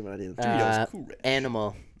 sour cream and onion. Cool Ranch.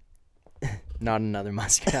 Animal. Not another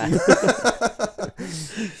muskrat.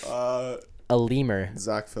 A lemur.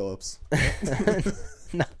 Zach Phillips.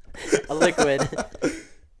 No. A liquid.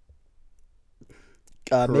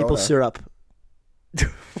 Maple Corona. syrup.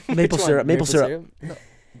 Maple Which one? syrup. Maple syrup.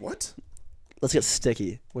 What? Let's get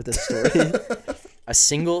sticky with this story. A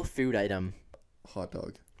single food item. Hot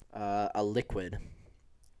dog. A liquid.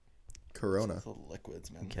 Corona. The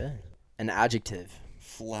liquids, man. Okay. An adjective.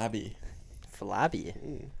 Flabby. Flabby.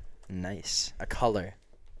 Nice. A color.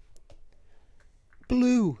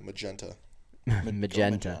 Blue. Magenta.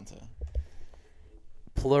 Magenta.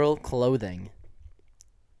 Plural clothing.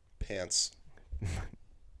 Pants.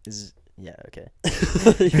 Is yeah, okay.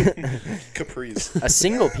 Capris. A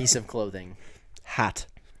single piece of clothing. Hat.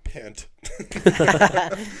 Pant.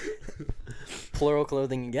 Plural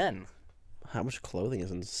clothing again. How much clothing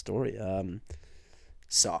is in the story?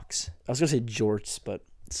 Socks. I was gonna say jorts, but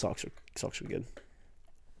socks are good.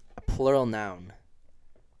 A plural noun.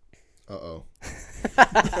 Uh-oh.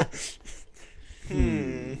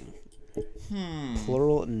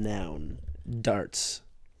 Plural noun. Darts.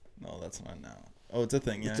 No, that's not now. Oh, it's a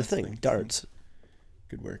thing. Yeah, It's a thing. Darts.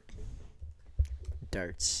 Good work.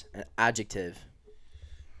 Darts. An adjective.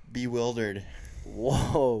 Bewildered.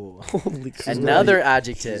 Whoa. Holy crap. Another Gives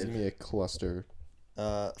adjective. me a cluster.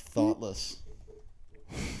 Thoughtless.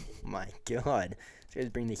 My God. These guys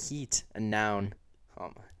bring the heat. A noun.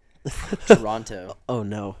 Toronto. Oh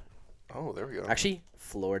no. Oh, there we go. Actually,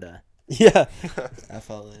 Florida. Yeah.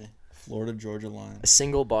 FLA. Florida Georgia line. A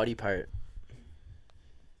single body part.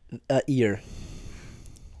 Ear.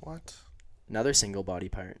 What? Another single body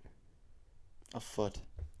part. A foot.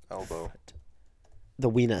 Elbow. The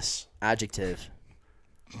weenus. Adjective.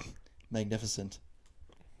 Magnificent.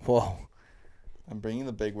 Whoa. I'm bringing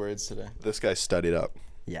the big words today. This guy studied up.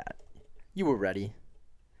 Yeah. You were ready.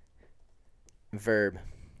 Verb.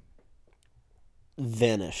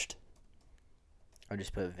 Vanished. I'll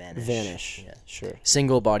just put vanish. Vanish. Yeah. Sure.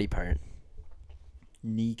 Single body part.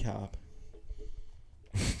 Kneecap.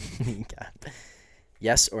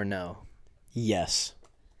 Yes or no? Yes.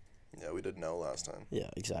 Yeah, we did know last time. Yeah,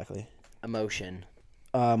 exactly. Emotion.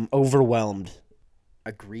 Overwhelmed.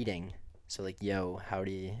 A greeting. So like, yo,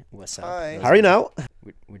 howdy, what's up? Hi. Those How are you are- now?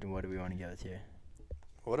 What do we want to go with here?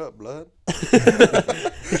 What up, blood?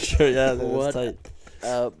 Sure, yeah, that's What? tight.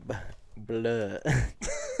 Blah.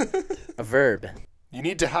 A verb. You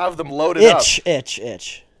need to have them loaded up. Itch.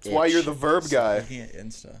 That's why you're the verb guy. Looking at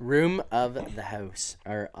Insta. Room of the house.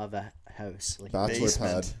 Or of a house. Like, Bachelor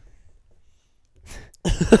pad. Basement.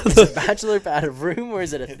 is a bachelor pad a room or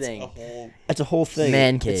is it a It's thing? a whole It's a whole thing.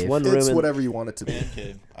 Man It's cave. one room. It's and- whatever you want it to be. man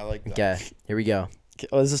cave. I like that. Okay, here we go.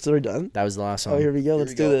 Oh, is the story done? That was the last one. Oh, here we go. Here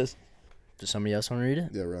Let's we do go. this. Does somebody else want to read it?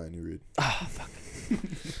 Yeah, Ryan, you read.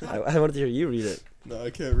 I wanted to hear you read it. No, I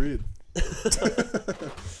can't read.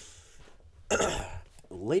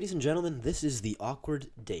 Ladies and gentlemen, this is the awkward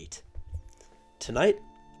date. Tonight,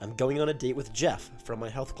 I'm going on a date with Jeff from my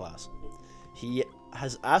health class. He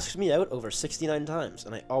has asked me out over 69 times,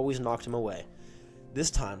 and I always knocked him away. This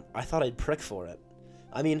time, I thought I'd prick for it.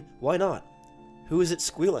 I mean, why not? Who is it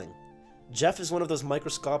squealing? Jeff is one of those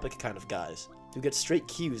microscopic kind of guys who gets straight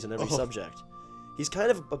Q's in every subject. He's kind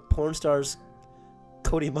of a porn star's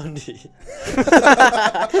Cody Mundy.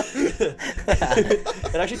 It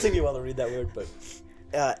actually took me a while to read that word, but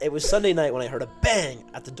it was Sunday night when I heard a bang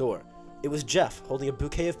at the door. It was Jeff holding a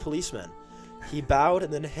bouquet of policemen. He bowed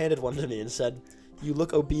and then handed one to me and said, "You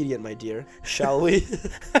look obedient, my dear. Shall we?"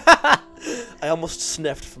 I almost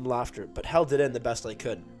sniffed from laughter, but held it in the best I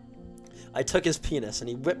could. I took his penis and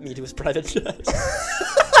he whipped me to his private jet.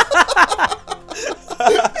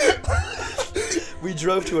 We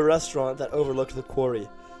drove to a restaurant that overlooked the quarry.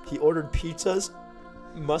 He ordered pizzas,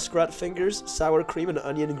 muskrat fingers, sour cream and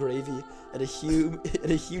onion gravy, and a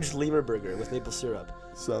huge lemur burger with maple syrup.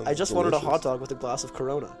 Sounds I just wanted a hot dog with a glass of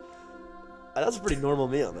Corona. That's a pretty normal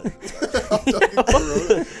meal, man.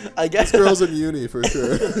 I guess This girl's in uni for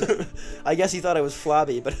sure. I guess he thought I was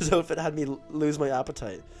flabby, but his outfit had me lose my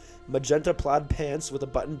appetite. Magenta plaid pants with a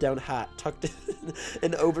button-down hat tucked in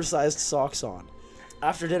and oversized socks on.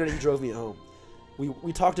 After dinner, he drove me home.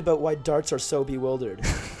 We talked about why darts are so bewildered,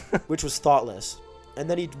 which was thoughtless. And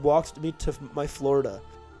then he walked me to my Florida.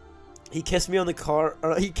 He kissed me on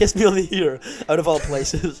the ear, out of all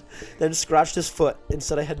places, then scratched his foot and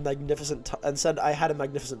said I had a magnificent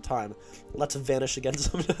time. Let's vanish again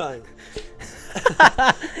sometime.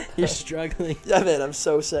 You're struggling. Yeah, man, I'm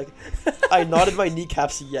so sick. I nodded my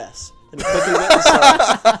kneecaps yes, and quickly went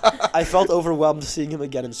inside. I felt overwhelmed seeing him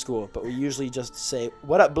again in school, but we usually just say,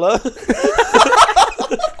 "What up, bro?"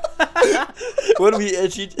 when we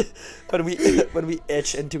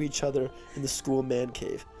itch into each other in the school man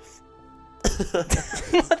cave. Is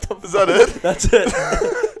that it? That's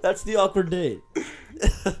it. That's the awkward date.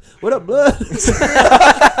 What up, blood?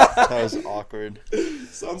 That was awkward.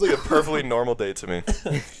 Sounds like a perfectly normal date to me.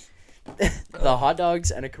 The hot dogs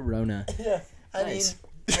and a Corona. Yeah, I Nice.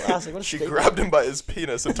 mean, classic. What a She statement. grabbed him by his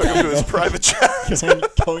penis and took him to his private jet.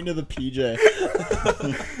 Going to the PJ.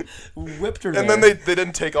 Whipped her. And then they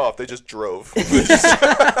didn't take off. They just drove.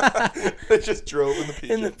 They just drove in the PJ.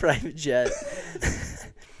 In the private jet.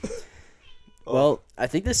 Well, I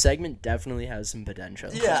think this segment definitely has some potential.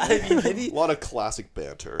 Yeah, I mean, A maybe. lot of classic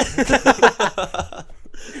banter.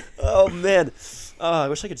 Oh man, I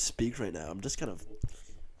wish I could speak right now. I'm just kind of.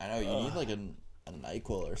 I know, you need like a NyQuil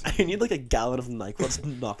or something. I need like a gallon of NyQuil to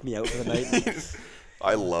knock me out for the night.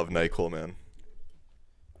 I love NyQuil, man.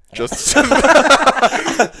 Just Not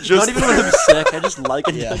even when I'm sick. I just like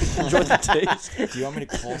it. Yeah. I enjoy the taste. Do you want me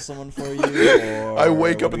to call someone for you? Or I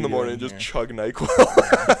wake up what in are the you morning and doing just here? chug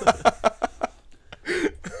NyQuil.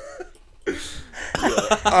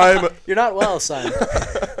 Yeah, You're not well, son.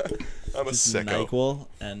 I'm a Just sicko. NyQuil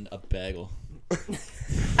and a bagel.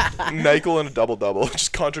 NyQuil and a double.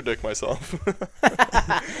 Just contradict myself.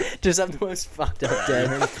 Just have the most fucked up You day.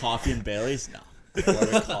 heard of coffee and Bailey's? No.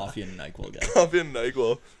 What a coffee and NyQuil guy. Coffee and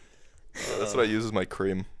NyQuil. That's what I use as my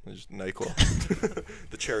cream. Just NyQuil.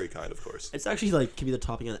 The cherry kind, of course. It's actually like can be the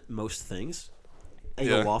topping on most things. Eggo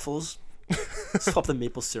Yeah. waffles. Swap the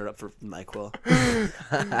maple syrup for NyQuil.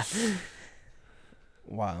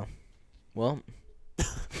 Wow. Well,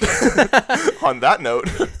 On that note,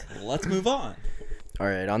 Let's move on. all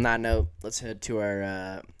right. On that note, let's head to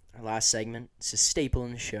our last segment. It's a staple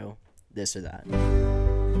in the show. This or that.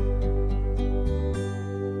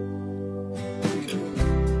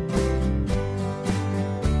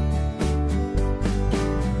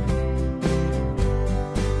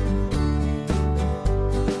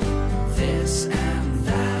 This and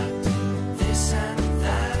that, this and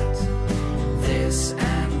that, this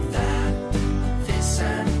and that, this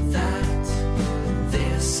and that.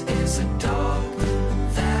 This is a dog,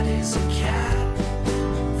 that is a cat.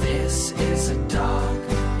 This is a dog,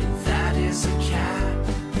 and that is a cat.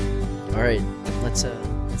 All right. Let's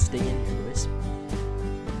dig in here, boys.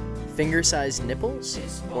 Finger-sized nipples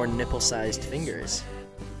or nipple-sized fingers?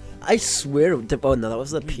 I swear. Oh no, that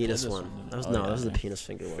was the penis this one. one, That was oh, no, yeah, that was the okay. penis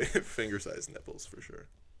finger one. finger-sized nipples for sure.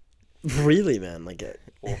 Really, man? Like it.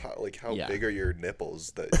 Well, how Yeah. big are your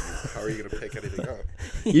nipples? How are you gonna pick anything up?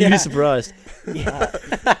 You'd be surprised.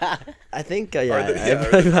 I think. Yeah. Are, I are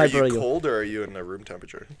probably you go. cold or are you in a room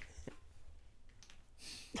temperature?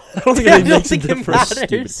 I don't think I it don't makes a think it difference.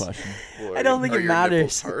 Stupid matters. question. Well, I don't think are it your nipples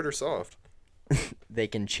matters. hard or soft? They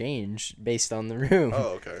can change based on the room.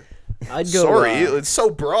 Oh, okay. I'd go. Sorry, it's so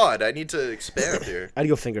broad. I need to expand here. I'd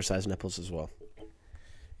go finger-sized nipples as well.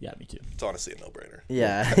 Yeah, me too. It's honestly a no-brainer.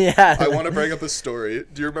 Yeah, yeah. I want to bring up a story.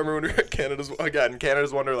 Do you remember when we were at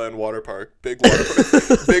Canada's Wonderland water park? Big water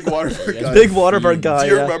park. Big water park guy. Big water park guy. Do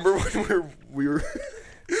you yeah. remember when we were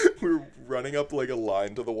we were running up like a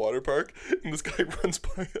line to the water park, and this guy runs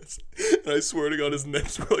by us, and I swear to God, his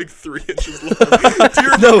nips were like 3 inches long. Do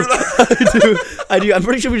you remember No, that? I do. I'm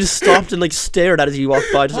pretty sure we just stopped and like stared at it as you walked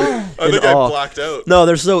by. Just, like, I in think awe. I blacked out. No,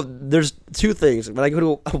 there's two things. When I go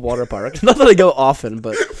to a water park, not that I go often,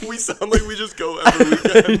 but We sound like we just go every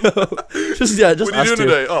weekend. just What are you us doing two.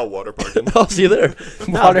 today? Oh, water parking. I'll see you there.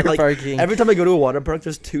 No, Water like, parking. Every time I go to a water park,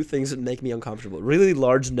 there's two things that make me uncomfortable: really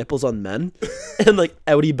large nipples on men, and like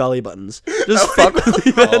outie belly buttons. Just fuck with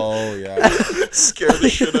me, man. Oh yeah. Scare the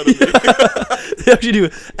shit out of me. They actually do.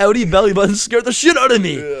 Outie belly buttons scare the shit out of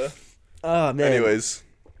me. Yeah. Oh man. Anyways,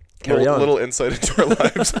 Carry on. little insight into our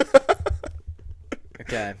lives.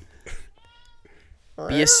 Okay.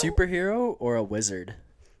 Be a superhero or a wizard?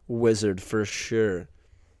 Wizard for sure.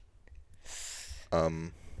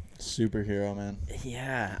 Superhero, man.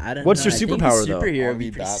 Yeah, I don't What's know. your I think superpower, though? Superhero I'll would be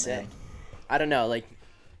be pretty Batman. sick. I don't know, like,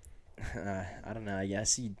 I don't know. I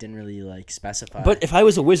guess you didn't really like specify. But if I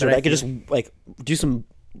was a wizard, But I I could just feel- like do some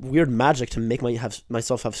weird magic to make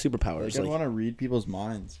myself have Like, superpowers. I Like, want to read people's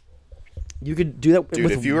minds. you could do that Dude,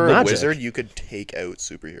 with if you were magic. a wizard, you could take out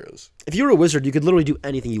superheroes. If you were a wizard, you could literally do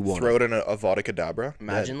anything you want. Throw it in a Avada Kedavra.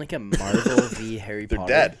 imagine like a Marvel v Harry They're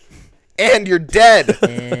Potter. dead. And you're dead.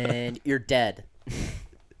 And you're dead.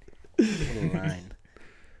 Little line.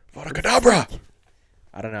 Avada Kedavra.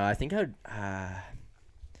 I don't know. I think I would.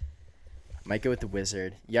 Might go with the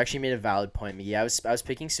wizard. You actually made a valid point, Miggy. I was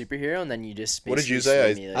picking superhero, and then you just. What did you basically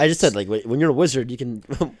say? swayed me, I just said like when you're a wizard, you can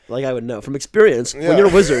like I would know from experience. Yeah. When you're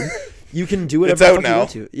a wizard, you can do whatever It's the out fuck now. you want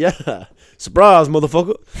to. Yeah, surprise,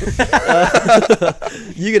 motherfucker!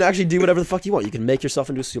 You can actually do whatever the fuck you want. You can make yourself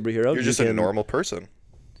into a superhero. You're just a normal person,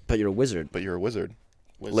 but you're a wizard. but you're a wizard.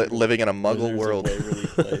 Wizard- Living in a muggle Wizard's a world. Waverly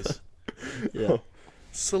Place. Yeah,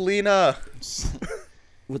 Selena.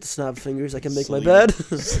 with the snap fingers, I can make my Selena. bed.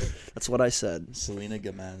 That's what I said. Selena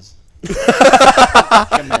Gomez.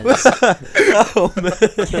 Oh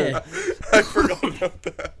man. I forgot about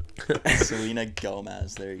that. Selena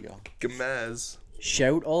Gomez. There you go. Gamaz.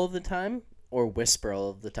 Shout all of the time or whisper all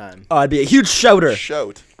of the time. Oh, I'd be a huge shouter.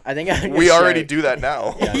 Shout. I think I would We shout. already do that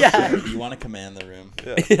now. Yeah. You want to command the room.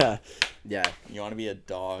 Yeah. Yeah. You want to be a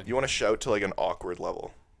dog. You want to shout to like an awkward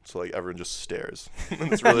level. So like everyone just stares.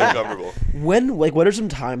 It's really uncomfortable. What are some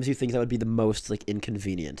times you think that would be the most like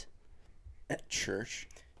inconvenient? At church.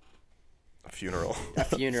 A funeral. A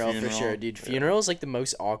funeral for Funeral. sure, dude. Funeral is like the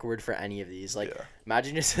most awkward for any of these. Like, Yeah.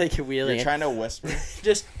 imagine just like wheeling. You're trying to whisper.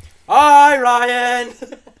 Just, hi Ryan.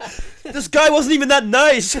 This guy wasn't even that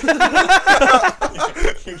nice.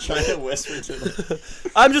 You're trying to whisper to them.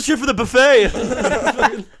 I'm just here for the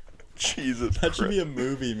buffet. Jesus That should Christ. be a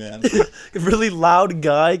movie, man. A really loud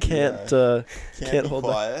guy can't Can't be hold that.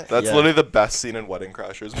 quiet. That's Yeah. literally the best scene in Wedding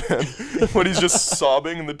Crashers, man. When he's just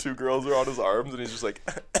sobbing and the two girls are on his arms and he's just like,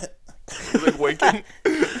 he's like winking.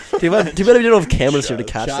 Too bad we don't have cameras here to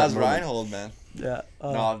catch that Chaz moment. Reinhold, man. Yeah.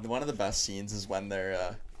 No, one of the best scenes is when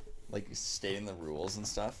they're like stating the rules and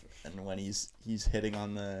stuff, and when he's hitting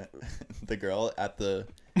on the the girl at the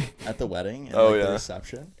wedding and Oh, like, the yeah.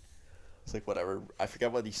 reception. It's like whatever. I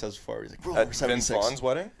forget what he says before. He's like, "Rule At number Vince 76. Vaughn's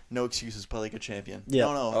wedding? No excuses, play like a champion." Yeah.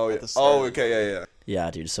 No, no. Oh, at yeah. the start. Oh, okay, yeah.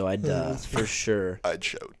 Yeah, dude. So I'd for sure I'd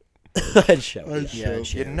shout. I'd show. Yeah, You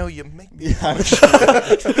sure. know you make me. Yeah, I'm sure.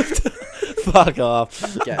 Fuck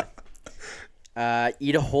off. Okay.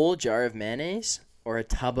 Eat a whole jar of mayonnaise or a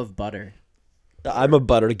tub of butter. I'm a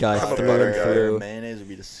butter guy I'm a through butter and guy. through. Mayonnaise would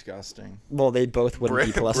be disgusting. Well, they both wouldn't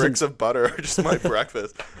be pleasant. Bricks of butter are just my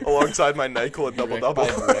breakfast, alongside my NyQuil and double Brick double.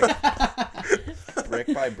 by brick. Brick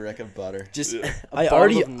by brick of butter. Just Yeah. a I bottle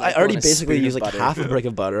already of Nyquil I already and a basically spoon use of like butter. half a brick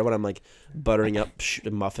of butter when I'm like buttering up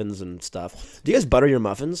muffins and stuff. Do you guys butter your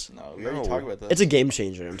muffins? No, we already No. talked about this. It's a game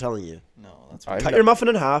changer. I'm telling you. No, that's I- weird. Cut your muffin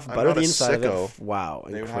in half, I'm butter not the a inside of sicko. it. Wow,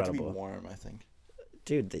 They would have to be incredible, warm, I think.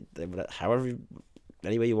 dude. They however,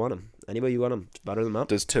 any way you want them, any way you want them, butter them up.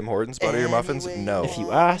 Does Tim Hortons butter your muffins? No. If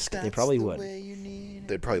you ask, they probably would.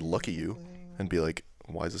 They'd probably look at you and be like,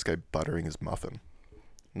 "Why is this guy buttering his muffin?"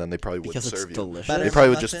 And then they probably would Because it's serve you. delicious. Butter- They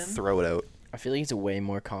probably would just Muffin? throw it out. I feel like it's way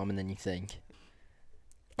more common than you think.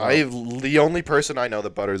 The only person I know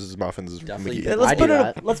that butters his muffins is Definitely McGee. Yeah, let's I do butter.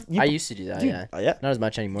 that. Let's. I used to do that, dude, yeah. yeah. Not as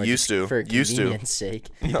much anymore. Used just to. For Used to. convenience sake.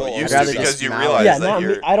 No, People used rather to just because you smell it. realize Yeah, that no,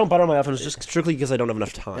 you're. I don't butter my muffins just strictly because I don't have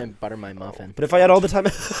enough time. And butter my muffin. But if I had all the time,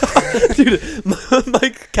 dude, my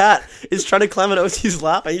cat is trying to climb on OT's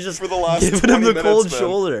lap, and he's just For the last giving 20 him the minutes, cold man.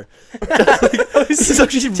 shoulder. He's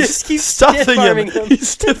actually Just keep stuffing stiff-arming him. him. He's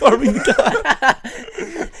stiff arming the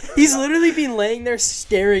guy. He's literally been laying there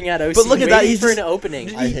staring at OC, But look at that, waiting he's for just- an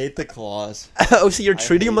opening. I hate the claws. Oh, so you're I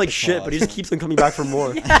treating him hate like the shit, but he claws. just keeps on coming back for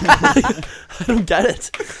more. I don't get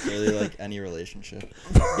it. Really like any relationship.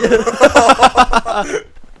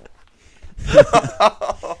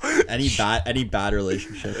 any bad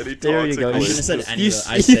relationship. Any There you toxic go. I You shouldn't have said relationship. any. You,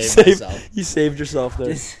 I you saved saved, myself. you saved yourself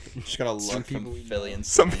there. Just gotta look from Philly and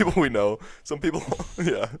Some people we know. Some people.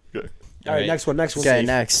 Yeah. Okay. All right, next one. Next one. Okay,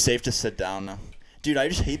 next. Safe to sit down now. Dude, I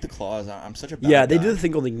just hate the claws. I'm such a bad Yeah, they guy. do the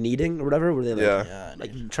thing called like kneading or whatever, where they like, Yeah. Yeah,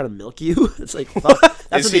 like dude. trying to milk you. It's like fuck.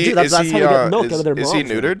 That's what they do. That's how they get milk out of their Is he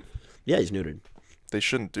moms. neutered? Yeah, he's neutered. They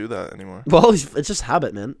shouldn't do that anymore. Well, it's just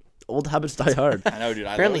habit, man. Old habits die hard. I know, dude.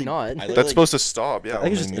 I Apparently literally- not. I That's literally- That's supposed to stop. Yeah. I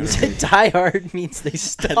think it's when just they instinct. neuter. Die hard means they I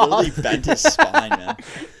stop. literally bent his spine, man.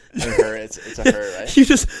 Or her. It's a her, right? You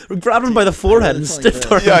just grab him by the forehead and it's like stiff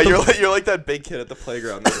this. arm Yeah, him. you're like that big kid at the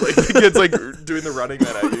playground. That's like the kid's like doing the running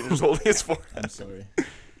man at you, and just holding his forehead. I'm sorry.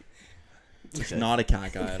 He's not a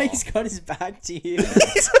cat guy at all. He's got his back to you.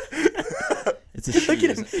 It's a she. Look at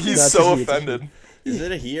Is him. it? He's That's so a he, it's a he. offended. Is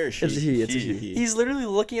it a he or she? It's a he, it's a he. He's literally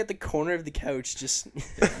looking at the corner of the couch, just.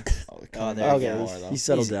 Oh, Oh, there there Okay, you go. he's- he's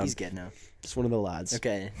settled down. He's good now. Just one of the lads.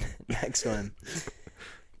 Okay, next one.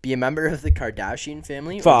 Be a member of the Kardashian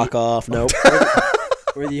family. Fuck off. Nope.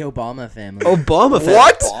 Or the Obama family. Obama fan.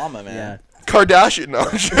 What? Obama, man. Yeah. Kardashian? No.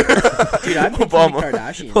 I'm sure. Dude, I'm thinking Obama. the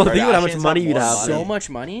Kardashians. Well, think about how much Kardashians money have you'd more have. money. So much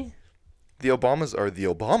money? The Obamas are the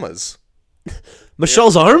Obamas.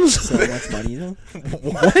 Michelle's arms? So much money, though?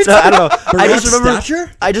 I don't know.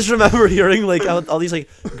 Stature? I just remember hearing like all these like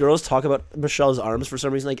girls talk about Michelle's arms for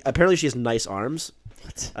some reason. Like apparently she has nice arms.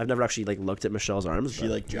 I've never actually like looked at Michelle's arms. She but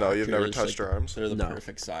like jacked No, you've never hers, touched like, her arms? They're the No.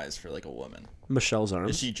 perfect size for like a woman. Michelle's Is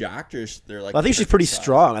arms. she jacked or they're like? Well, I think she's perfect pretty size?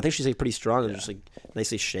 strong. I think she's like pretty strong and Yeah. just like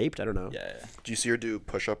nicely shaped. I don't know. Yeah, yeah. Do you see her do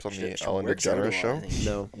push-ups on the She Ellen works out a DeGeneres lot, show? I think.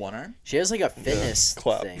 No. One arm? She has like a fitness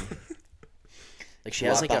Clap. thing. Like she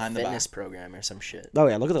has Clap like a behind the fitness back. program or some shit. Oh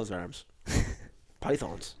yeah, look at those arms.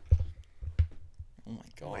 Pythons. Oh my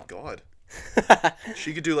god. Oh my god.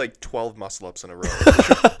 She could do like 12 muscle-ups in a row.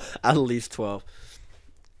 At least 12.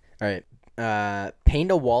 All right.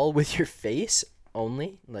 Paint a wall with your face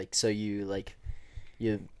only. Like so you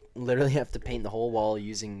literally have to paint the whole wall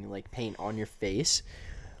using like paint on your face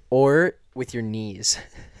or with your knees.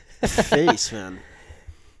 Face, man.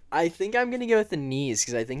 I think I'm gonna go with the knees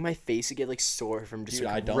because I think my face would get like sore from just Dude,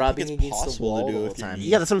 like, I don't rubbing think it's against the possible to wall do the it whole with your time. knees.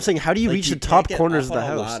 Yeah, that's what I'm saying. How do you Like, reach you the can't top get corners of up the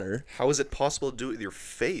on a house? ladder. How is it possible to do it with your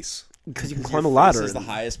face? Because you can Your climb a face ladder. is the and-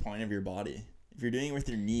 highest point of your body. If you're doing it with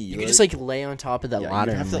your knee, You could just like lay on top of that Yeah, you'd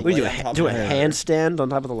ladder. have And, to like, We do lay a, on top do of a the ladder. handstand on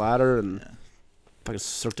top of the ladder and Yeah. fucking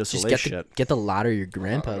Cirque du just Soleil get shit. get the ladder your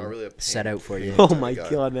grandpa not really a set pain. out for you. Oh type my of guy.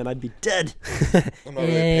 god, man, I'd be dead. I'm not really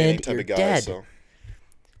a painting And type you're of guy, dead. so.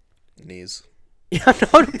 Knees. I'm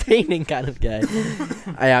not a painting kind of guy.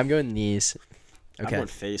 I'm going knees. I'm Okay. going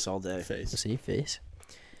face all day. face. Let's see face.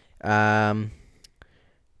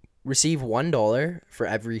 Receive $1 for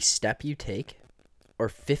every step you take, or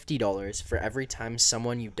 $50 for every time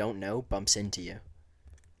someone you don't know bumps into you.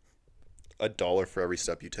 $1 for every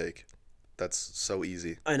step you take. That's so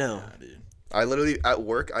easy. I know. Yeah, dude. I literally, at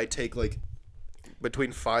work, I take like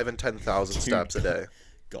between 5,000 and 10,000 Dude. steps a day.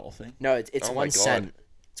 Golfing. No, it's Oh my 1 God. cent.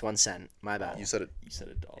 It's 1 cent. My bad. You said it You said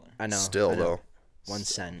 $1. I know. still, I know. though. 1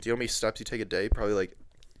 cent. Do you know how many steps you take a day? Probably like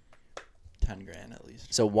 10 grand at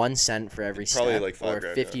least. So 1 cent for every Probably step, like $5 or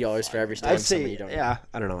grand, $50 for every step. I'd somebody say, you don't know. yeah,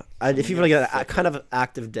 I don't know. If you have like a kind of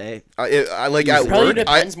active day, I like It at probably work.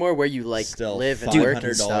 depends more where you like Still live and work and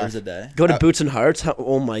 $500 stuff. a day. go to Boots and Hearts.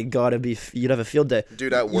 Oh my god, you'd have a field day.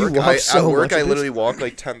 Dude, at You work, walk I so at work much, I bitch. literally walk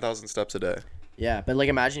like 10,000 steps a day. Yeah, but like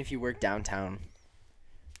imagine if you work downtown,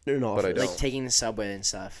 In an But I office. don't. like taking the subway and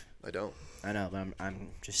stuff. I don't. I know, but I'm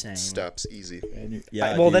just saying. Steps easy.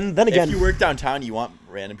 Yeah. well, dude. then again- if you work downtown, you want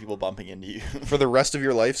random people bumping into you. For the rest of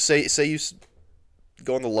your life, say you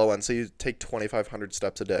go on the low end. Say you take 2,500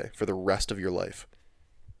 steps a day for the rest of your life.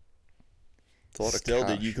 It's a lot Still, of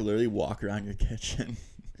cash. dude, you could literally walk around your kitchen.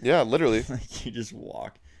 Yeah, literally. Like you just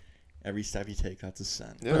walk. Every step you take, that's a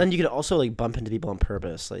cent. Yeah. But then you could also like bump into people on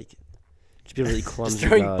purpose, like just be really clumsy. Just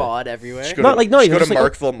throwing guy. bod everywhere. Just go Not to, like- no, just you go to just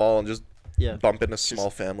like- Markville Mall and just Yeah. bump into small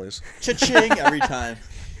families. Cha-ching every time.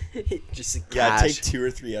 Just Yeah, cash. take 2 or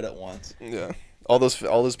 3 out at once. Yeah. All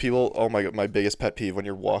those people. Oh my god, my biggest pet peeve when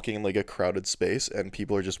you're walking in like a crowded space and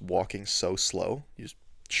people are just walking so slow. You just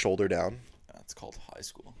shoulder down. That's called high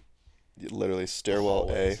school. You literally stairwell A,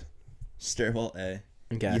 Hallways. Stairwell A.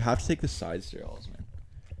 Okay. You have to take the side stairwells, man.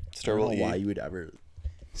 I stairwell don't know why E. you would ever.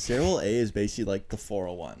 Stairwell A is basically like the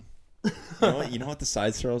 401. You know what the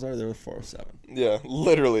side sterols are? They're the 407. Yeah,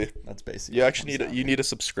 literally. That's basically. You what actually it need comes you down need a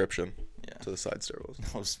subscription to. to the side sterols. Yeah.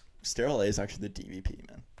 No, Sterile A is actually the DVP,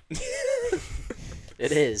 man.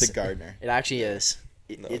 It is. The Gardner. It actually is.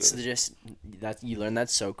 No, It's it is. just that you learn that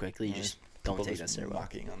so quickly. You Yeah, just don't People take that just steroid.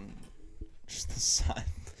 mucking on just the side.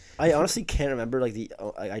 I honestly can't remember like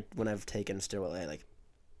when I've taken steroid A. Like,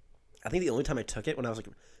 I think the only time I took it when I was like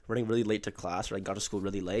running really late to class or I got to school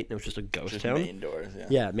really late and it was just a ghost Just town. main doors, yeah.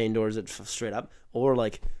 Yeah, main doors straight up, or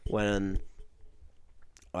like when,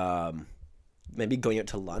 maybe going out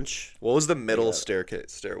to lunch. What was the middle Yeah.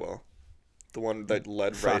 stairwell? The one that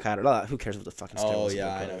led Fuck, right. I don't know. Who cares what the fucking stairwell Oh is?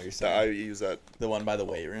 yeah, I know what you're That I saying. use that. The one by the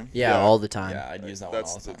weight room. Yeah, Yeah. all the time. Yeah, I'd use that one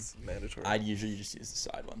all the time. That's mandatory. I'd usually just use the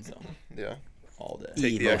side ones though, Yeah. all day.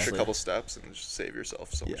 Take the extra mostly. couple steps and just save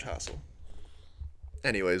yourself so much Yeah. hassle.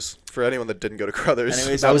 Anyways, for anyone that didn't go to Crothers,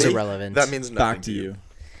 Anyways, That was Emily, irrelevant. that means nothing Back to you.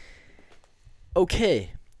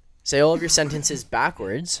 Okay. Say all of your sentences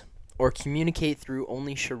backwards, or communicate through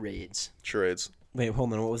only charades. Charades. Wait,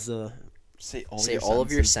 hold on. What was the? Say Say all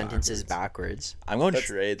of your sentences backwards. I'm going That's,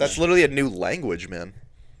 charades. that's literally a new language, man.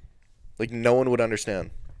 Like no one would understand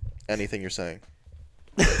anything you're saying.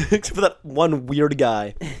 Except for that one weird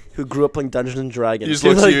guy who grew up playing Dungeons and Dragons. He just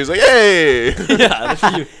looks at you. He's like, "Hey." Yeah,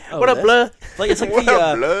 that's you. What up, blah? Like it's like What the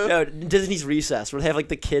up, blah? Disney's Recess, where they have like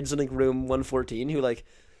the kids in like room 114 who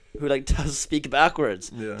does speak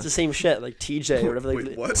backwards. Yeah. It's the same shit, like TJ or whatever.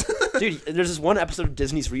 Wait, what? Dude, there's this one episode of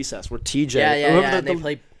Disney's Recess where TJ. Yeah, yeah, whoever yeah. the- And they the-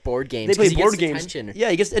 play board games. They 'cause play he gets board games. detention. Yeah,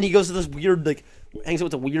 he goes to this weird like hangs out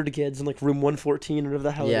with the weird kids in like room 114 or whatever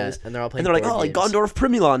the hell it Yeah, is. and they're all playing. And they're like, board oh, like games. Gondorf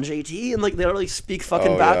Primulon, JT, and like they like speak fucking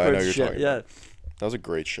Oh, yeah, I know backwards. you're Shit, talking yeah. about. That was a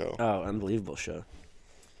great show. Oh, unbelievable show.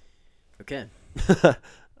 Okay.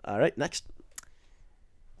 All right, next.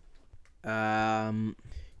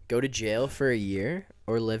 Go to jail for a year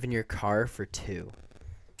or live in your car for 2.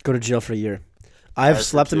 Go to jail for a year. I've Car for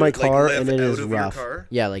slept in two. my Like, car live and it out is of your rough. car?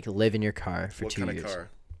 Yeah, like live in your car for What 2 kind years. of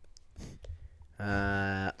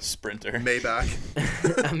car? Sprinter.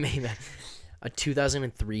 Maybach. Maybe a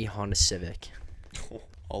 2003 Honda Civic.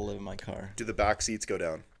 I'll live in my car. Do the back seats go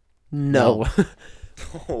down? No.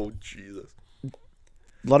 Oh Jesus. a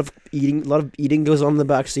lot of eating goes on in the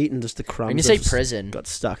back seat and just the crumbs. I'm gonna say of- prison. Got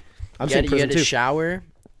stuck. I'm You saying get prison a too. shower.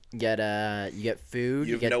 You get food.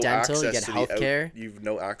 You have get no dental. You access get to the healthcare. You've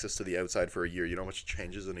no access to the outside for a year. You know how much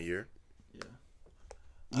changes in a year?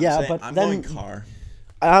 Yeah, but I'm then going car.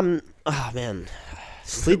 oh man, What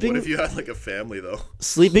sleeping if you had like a family though?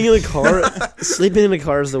 sleeping in a car sleeping in a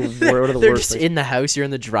car is the one of the They're worst just things. in the house. You're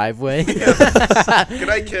in the driveway. Good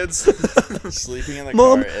night, kids. Sleeping in the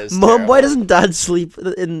Mom, car is why terrible. doesn't Dad sleep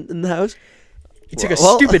in the house? He took a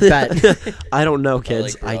Well, stupid bet. I don't know,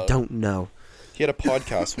 kids. like, I don't know. He had a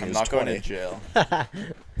podcast when I'm he was not 20. going to jail.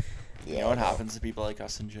 You know what happens to people like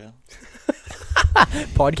us in jail?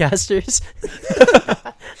 Podcasters.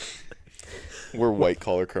 We're white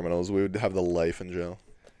collar criminals. We would have the life in jail.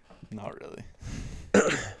 Not really.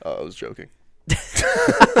 I was joking.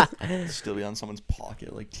 Still be on someone's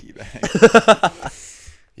pocket like teabag.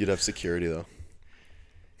 You'd have security though.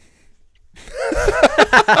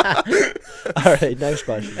 All right, next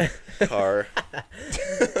question. Car.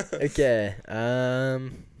 Okay.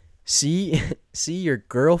 See your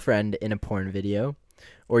girlfriend in a porn video,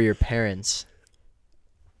 or your parents.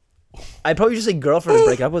 I'd probably just say girlfriend and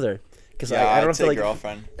break up with her because Yeah, I I'd don't have to say like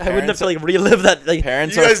girlfriend. I wouldn't have Parents to like relive that. Like,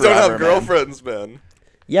 Parents You guys are don't forever, have man. girlfriends, man.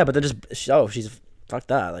 yeah, but then she's fuck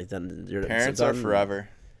that. Like then you're Parents it's are done. forever.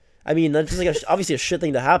 I mean, that's just like obviously a shit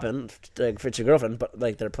thing to happen like, for it's your girlfriend, but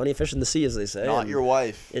like there are plenty of fish in the sea, as they say. Not and your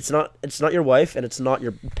wife. It's not your wife, and it's not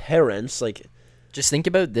your parents. Like, Just think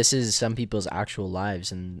about this is some people's actual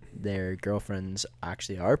lives, and their girlfriends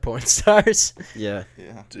actually are porn stars. yeah.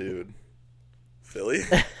 Yeah. Dude. Philly?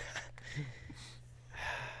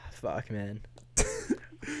 Fuck, man.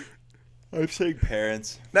 I'm saying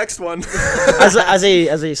parents. Next one. as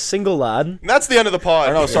a single lad, And that's the end of the pod.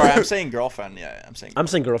 Oh no, sorry. I'm saying girlfriend. Yeah, I'm saying. I'm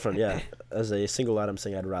saying girlfriend. Yeah, as a single lad, I'm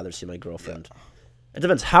saying I'd rather see my girlfriend. It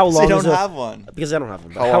depends how long. They don't is a- have one. because I don't have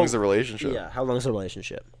one. but How long is the relationship? Yeah, how long is the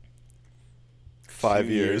relationship? 5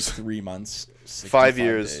 2 years. 3 months. 5 65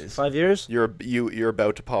 years. days. 5 years? You're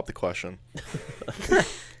about to pop the question.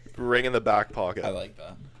 Ring in the back pocket. I like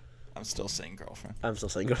that. I'm still saying girlfriend. I'm still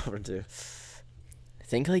saying girlfriend too. I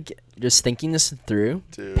think like just thinking this through,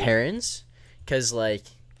 Dude. parents, because like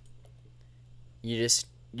you just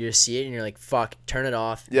see it and you're like, fuck, turn it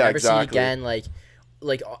off. Yeah, never see it exactly. again. Like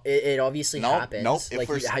it obviously Nope, happens. nope, if Like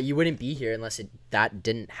we're you wouldn't be here unless that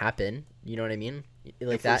didn't happen. You know what I mean? Like If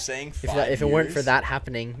we're that. saying If it weren't for years- that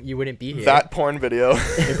happening, you wouldn't be here. That porn video.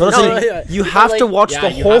 But listen, No, yeah. you But, have to like- watch Yeah,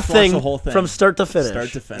 the you whole have to watch thing the whole thing. from start to finish. Start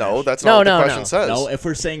to finish. No, that's No, not what no, the question no. says. No, if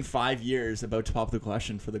we're saying 5 years, about to pop the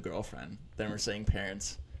question for the girlfriend, then we're saying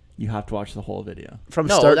parents. You have to watch the whole video. From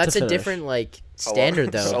No, start that's to a finish. different like How long-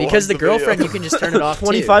 standard how though. long's Because the the video? girlfriend, you can just turn it off.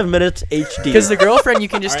 25 minutes HD. Because the girlfriend, you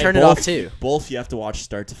can just All right, turn it both- off too. Both you have to watch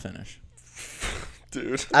start to finish.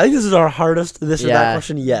 Dude. I think this is our hardest this or that Yeah.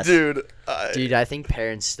 question yet. Dude. Dude, I think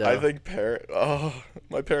parents though. I think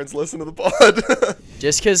my parents listen to the pod.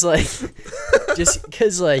 Just cause like,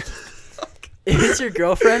 if it's your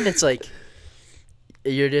girlfriend, it's like,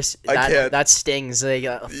 you're just I that can't. that stings. Like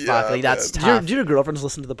Yeah, fuck, like that's man. tough. Do your girlfriends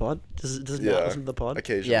listen to the pod? Does it Yeah. not listen to the pod?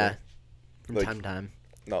 Occasionally. Yeah, from Like- time to time.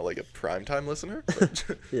 Not like a prime time listener. But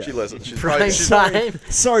Yeah. She listens. She's Prime probably, she's, time.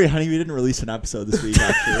 Sorry, honey, we didn't release an episode this week.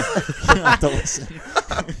 Actually, you have to listen.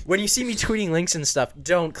 When you see me tweeting links and stuff,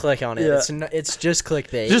 don't click on it. Yeah. It's just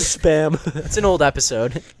clickbait. Just spam. It's an old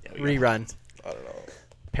episode. Rerun. I don't know.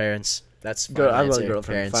 Parents. That's Girl, final I'm a answer. girlfriend.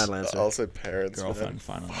 Parents. Final answer. I'll say parents. man. Girlfriend,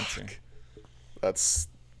 final answer. That's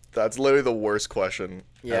literally the worst question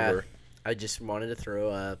Yeah. ever. I just wanted to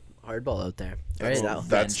throw a hardball out there. That's, Alright,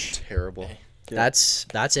 that's terrible. that's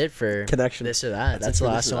it for Connection. this or that. That's it the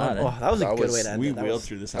for last this or one. that, eh? Oh, that was a That good was- way to end We it. That wheeled was-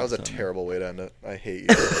 through this That was a episode. terrible way to end it. I hate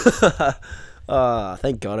you.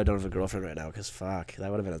 Thank God I don't have a girlfriend right now, because fuck, that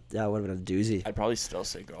would have been a doozy. I'd probably still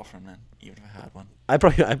say girlfriend, man, even if I had one. I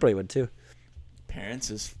probably would too. Parents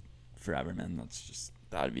is forever, man.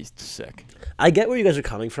 That'd be sick. I get where you guys are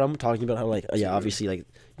coming from, talking about how like yeah, obviously like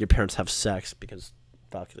your parents have sex because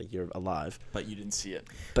fuck, like you're alive. But you didn't see it.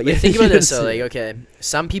 But Like, you think about you this didn't though. see Like, it. okay,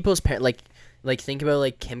 some people's parents, like think about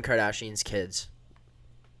like Kim Kardashian's kids.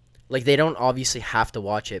 Like, they don't obviously have to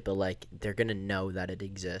watch it, but like they're gonna know that it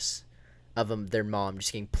exists, of their mom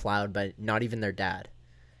just getting plowed by not even their dad,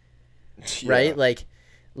 right? Yeah. Like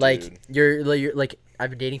Dude. you're like I've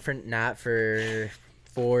been dating for Nat for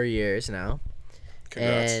 4 years now,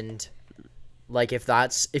 Congrats. and like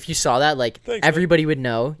if you saw that, like Thanks, man. everybody would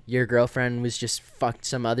know your girlfriend was just fucked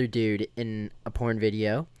some other dude in a porn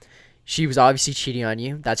video. She was obviously cheating on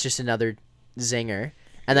you. That's just another zinger,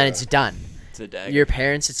 and then Yeah. it's done. It's a dag. Your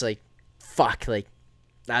parents, it's like, fuck, like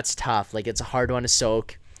that's tough. Like, it's a hard one to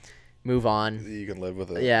soak. Move on. You can live with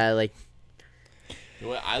it. Yeah, like The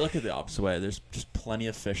way I look at it the opposite way. There's just plenty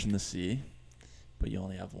of fish in the sea, but you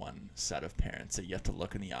only have one set of parents that you have to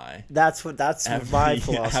look in the eye. That's my Every,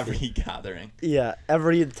 philosophy. every gathering. Yeah,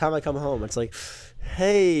 every time I come home, it's like,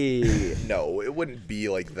 hey, No, it wouldn't be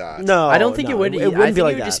like that. no, I don't think no, it would. It I wouldn't think be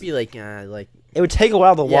like it would that. just be like, It would take a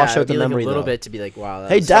while to yeah, wash it would out the be like memory, a little though. bit to be like, wow. That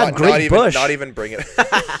Hey, was- Dad, Not, great not even, bush. Not even bring it.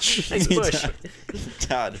 Nice bush.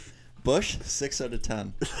 Dad, Bush 6 out of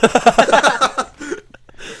 10.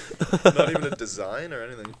 Not even a design or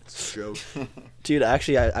anything. It's a joke. Dude,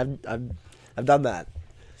 actually, I've done that.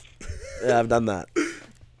 Yeah, I've done that.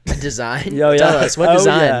 Design. Yo, yeah. Tell us what Oh,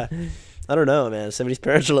 design. yeah. I don't know, man. Somebody's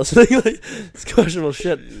parents are listening. Like, it's questionable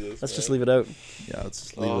shit. Jesus, Let's just man. leave it out. Yeah, let's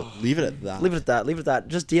just leave it at that. Leave it at that. Leave it at that.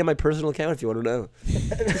 Just DM my personal account if you want to know.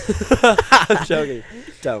 I'm joking.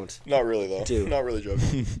 Don't. Not really though. Dude. Not really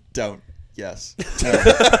joking. Don't. Yes.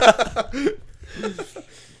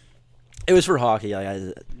 It was for hockey.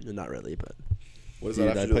 Not really, but What does Dude,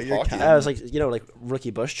 that have I to do put with your hockey? cat- I was like, like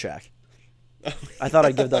rookie bush check. I thought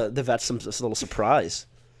I'd give the vets some this little surprise.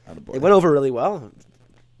 Attaboy. It went over really well.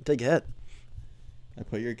 Big hit. I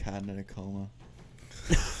put your cat in a coma.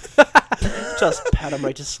 Just pat him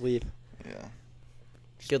right to sleep. Yeah.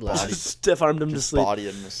 Good luck. Just stiff armed him to Just sleep. body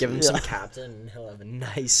him to Give him sleep. some Yeah. captain, and he'll have a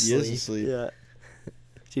nice He is sleep. asleep. Yeah.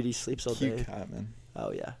 Dude, he sleeps all Cute day. cat, man.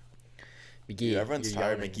 Oh yeah. McGee, Dude, everyone's you're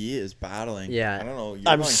tired. yawning. McGee is battling. Yeah. I don't know. You're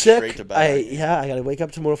I'm going sick. straight to bed. I gotta wake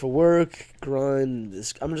up tomorrow for work, grind.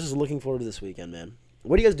 I'm just looking forward to this weekend, man.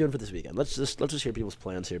 What are you guys doing for this weekend? Let's just hear people's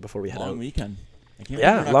plans here before we head Long out. weekend. I can't believe we're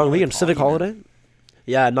Yeah, not long going to weekend, the civic Colony, man. holiday.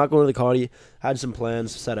 Yeah, not going to the Cotty. Had some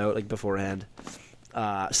plans set out like beforehand.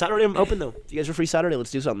 Saturday I'm open though. If you guys are free Saturday,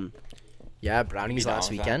 let's do something. Yeah, Brownies Be down last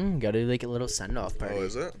with that. weekend. Got to like a little send off party. Oh,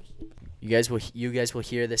 is it? You guys will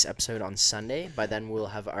hear this episode on Sunday. By then we'll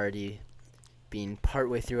have already been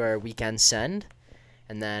partway through our weekend send,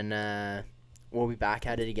 and then we'll be back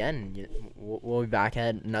at it again. We'll be back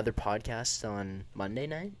at another podcast on Monday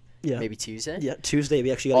night, Yeah. maybe Tuesday. Yeah, Tuesday.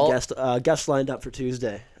 We actually got All- a guest lined up for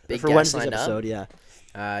Tuesday. Big For guest Wednesday's lined up? episode,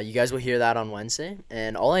 yeah. You guys will hear that on Wednesday,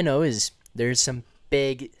 and all I know is there's some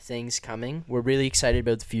big things coming. We're really excited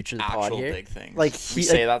about the future of the pod Actual here. big things. Like, we he-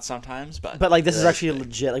 say that sometimes, but But like this is they're actually big.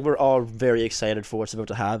 legit. Like we're all very excited for what's about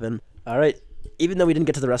to happen. All right. Even though we didn't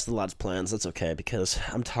get to the rest of the lads' plans, that's okay because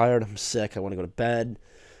I'm tired. I'm sick. I want to go to bed.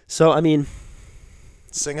 So I mean,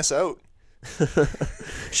 Sing us out.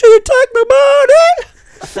 She take my money.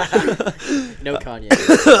 No Kanye.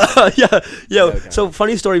 Yeah, yo. Okay. So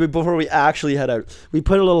funny story. Before we actually head out, we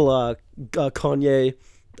put a little Kanye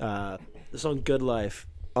song "Good Life"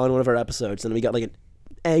 on one of our episodes, and we got like an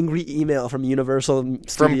angry email from Universal From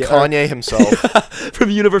Studio, Kanye himself. from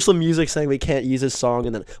Universal Music saying we can't use his song,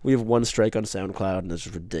 and then we have one strike on SoundCloud, and it's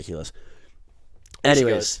just ridiculous.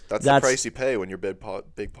 Anyways, That's the price you pay when you're big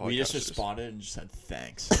podcasters. We just responded and just said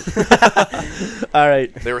thanks. all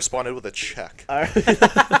right. They responded with a check. All right.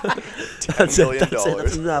 $10 million.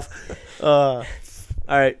 That's enough. All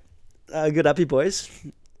right. Good happy boys.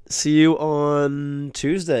 See you on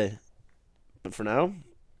Tuesday. But for now,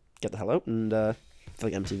 get the hell out. And I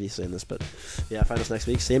feel like MTV's saying this, but yeah, find us next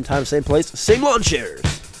week. Same time, same place, same lawn chairs.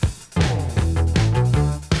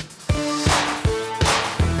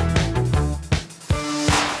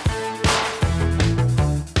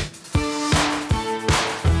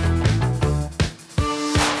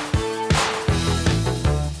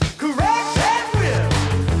 Correct and whip.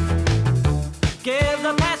 Give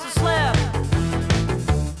the pass a slip.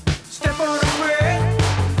 Step on the grid.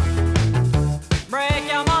 Break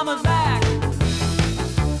your mama's back.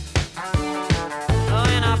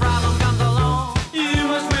 When a problem comes along, you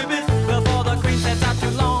must whip it before the cream sets out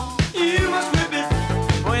too long. You must whip it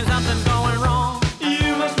when something's going wrong.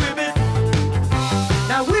 You must whip it.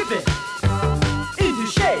 Now whip it into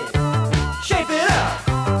shape. Shape it up.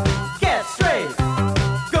 Get straight.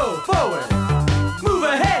 Go forward. Move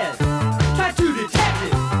ahead. Try to detect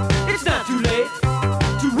it. It's not too late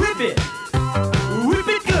to whip it. Whip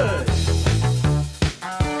it good.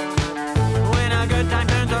 When a good time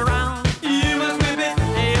turns around, you must whip it.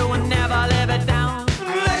 You will never live it down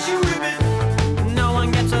unless you whip it. No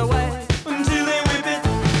one gets away until they whip it.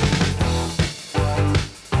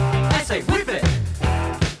 I say whip it.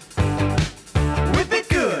 Whip it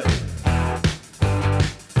good.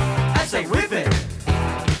 I say whip it.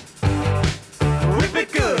 Whip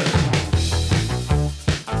it good.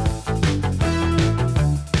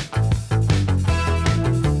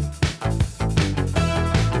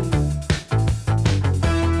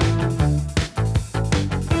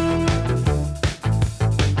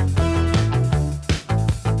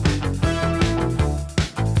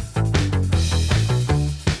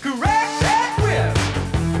 Correct and whip.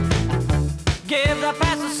 Give the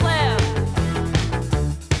pass a slip.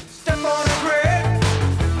 Step on the grid.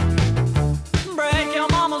 Break your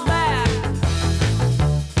mama's back.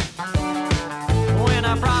 When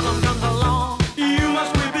a problem comes along, you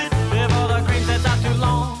must whip it before the cream sets out too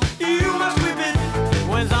long. You must whip it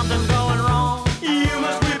when something's going wrong. You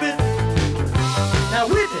must whip it. Now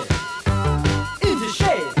whip it into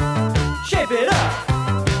shape. Shape it up.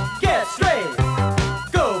 Get straight.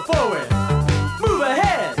 Go forward. Move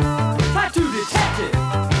ahead. Try to detect it.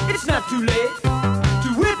 It's not too late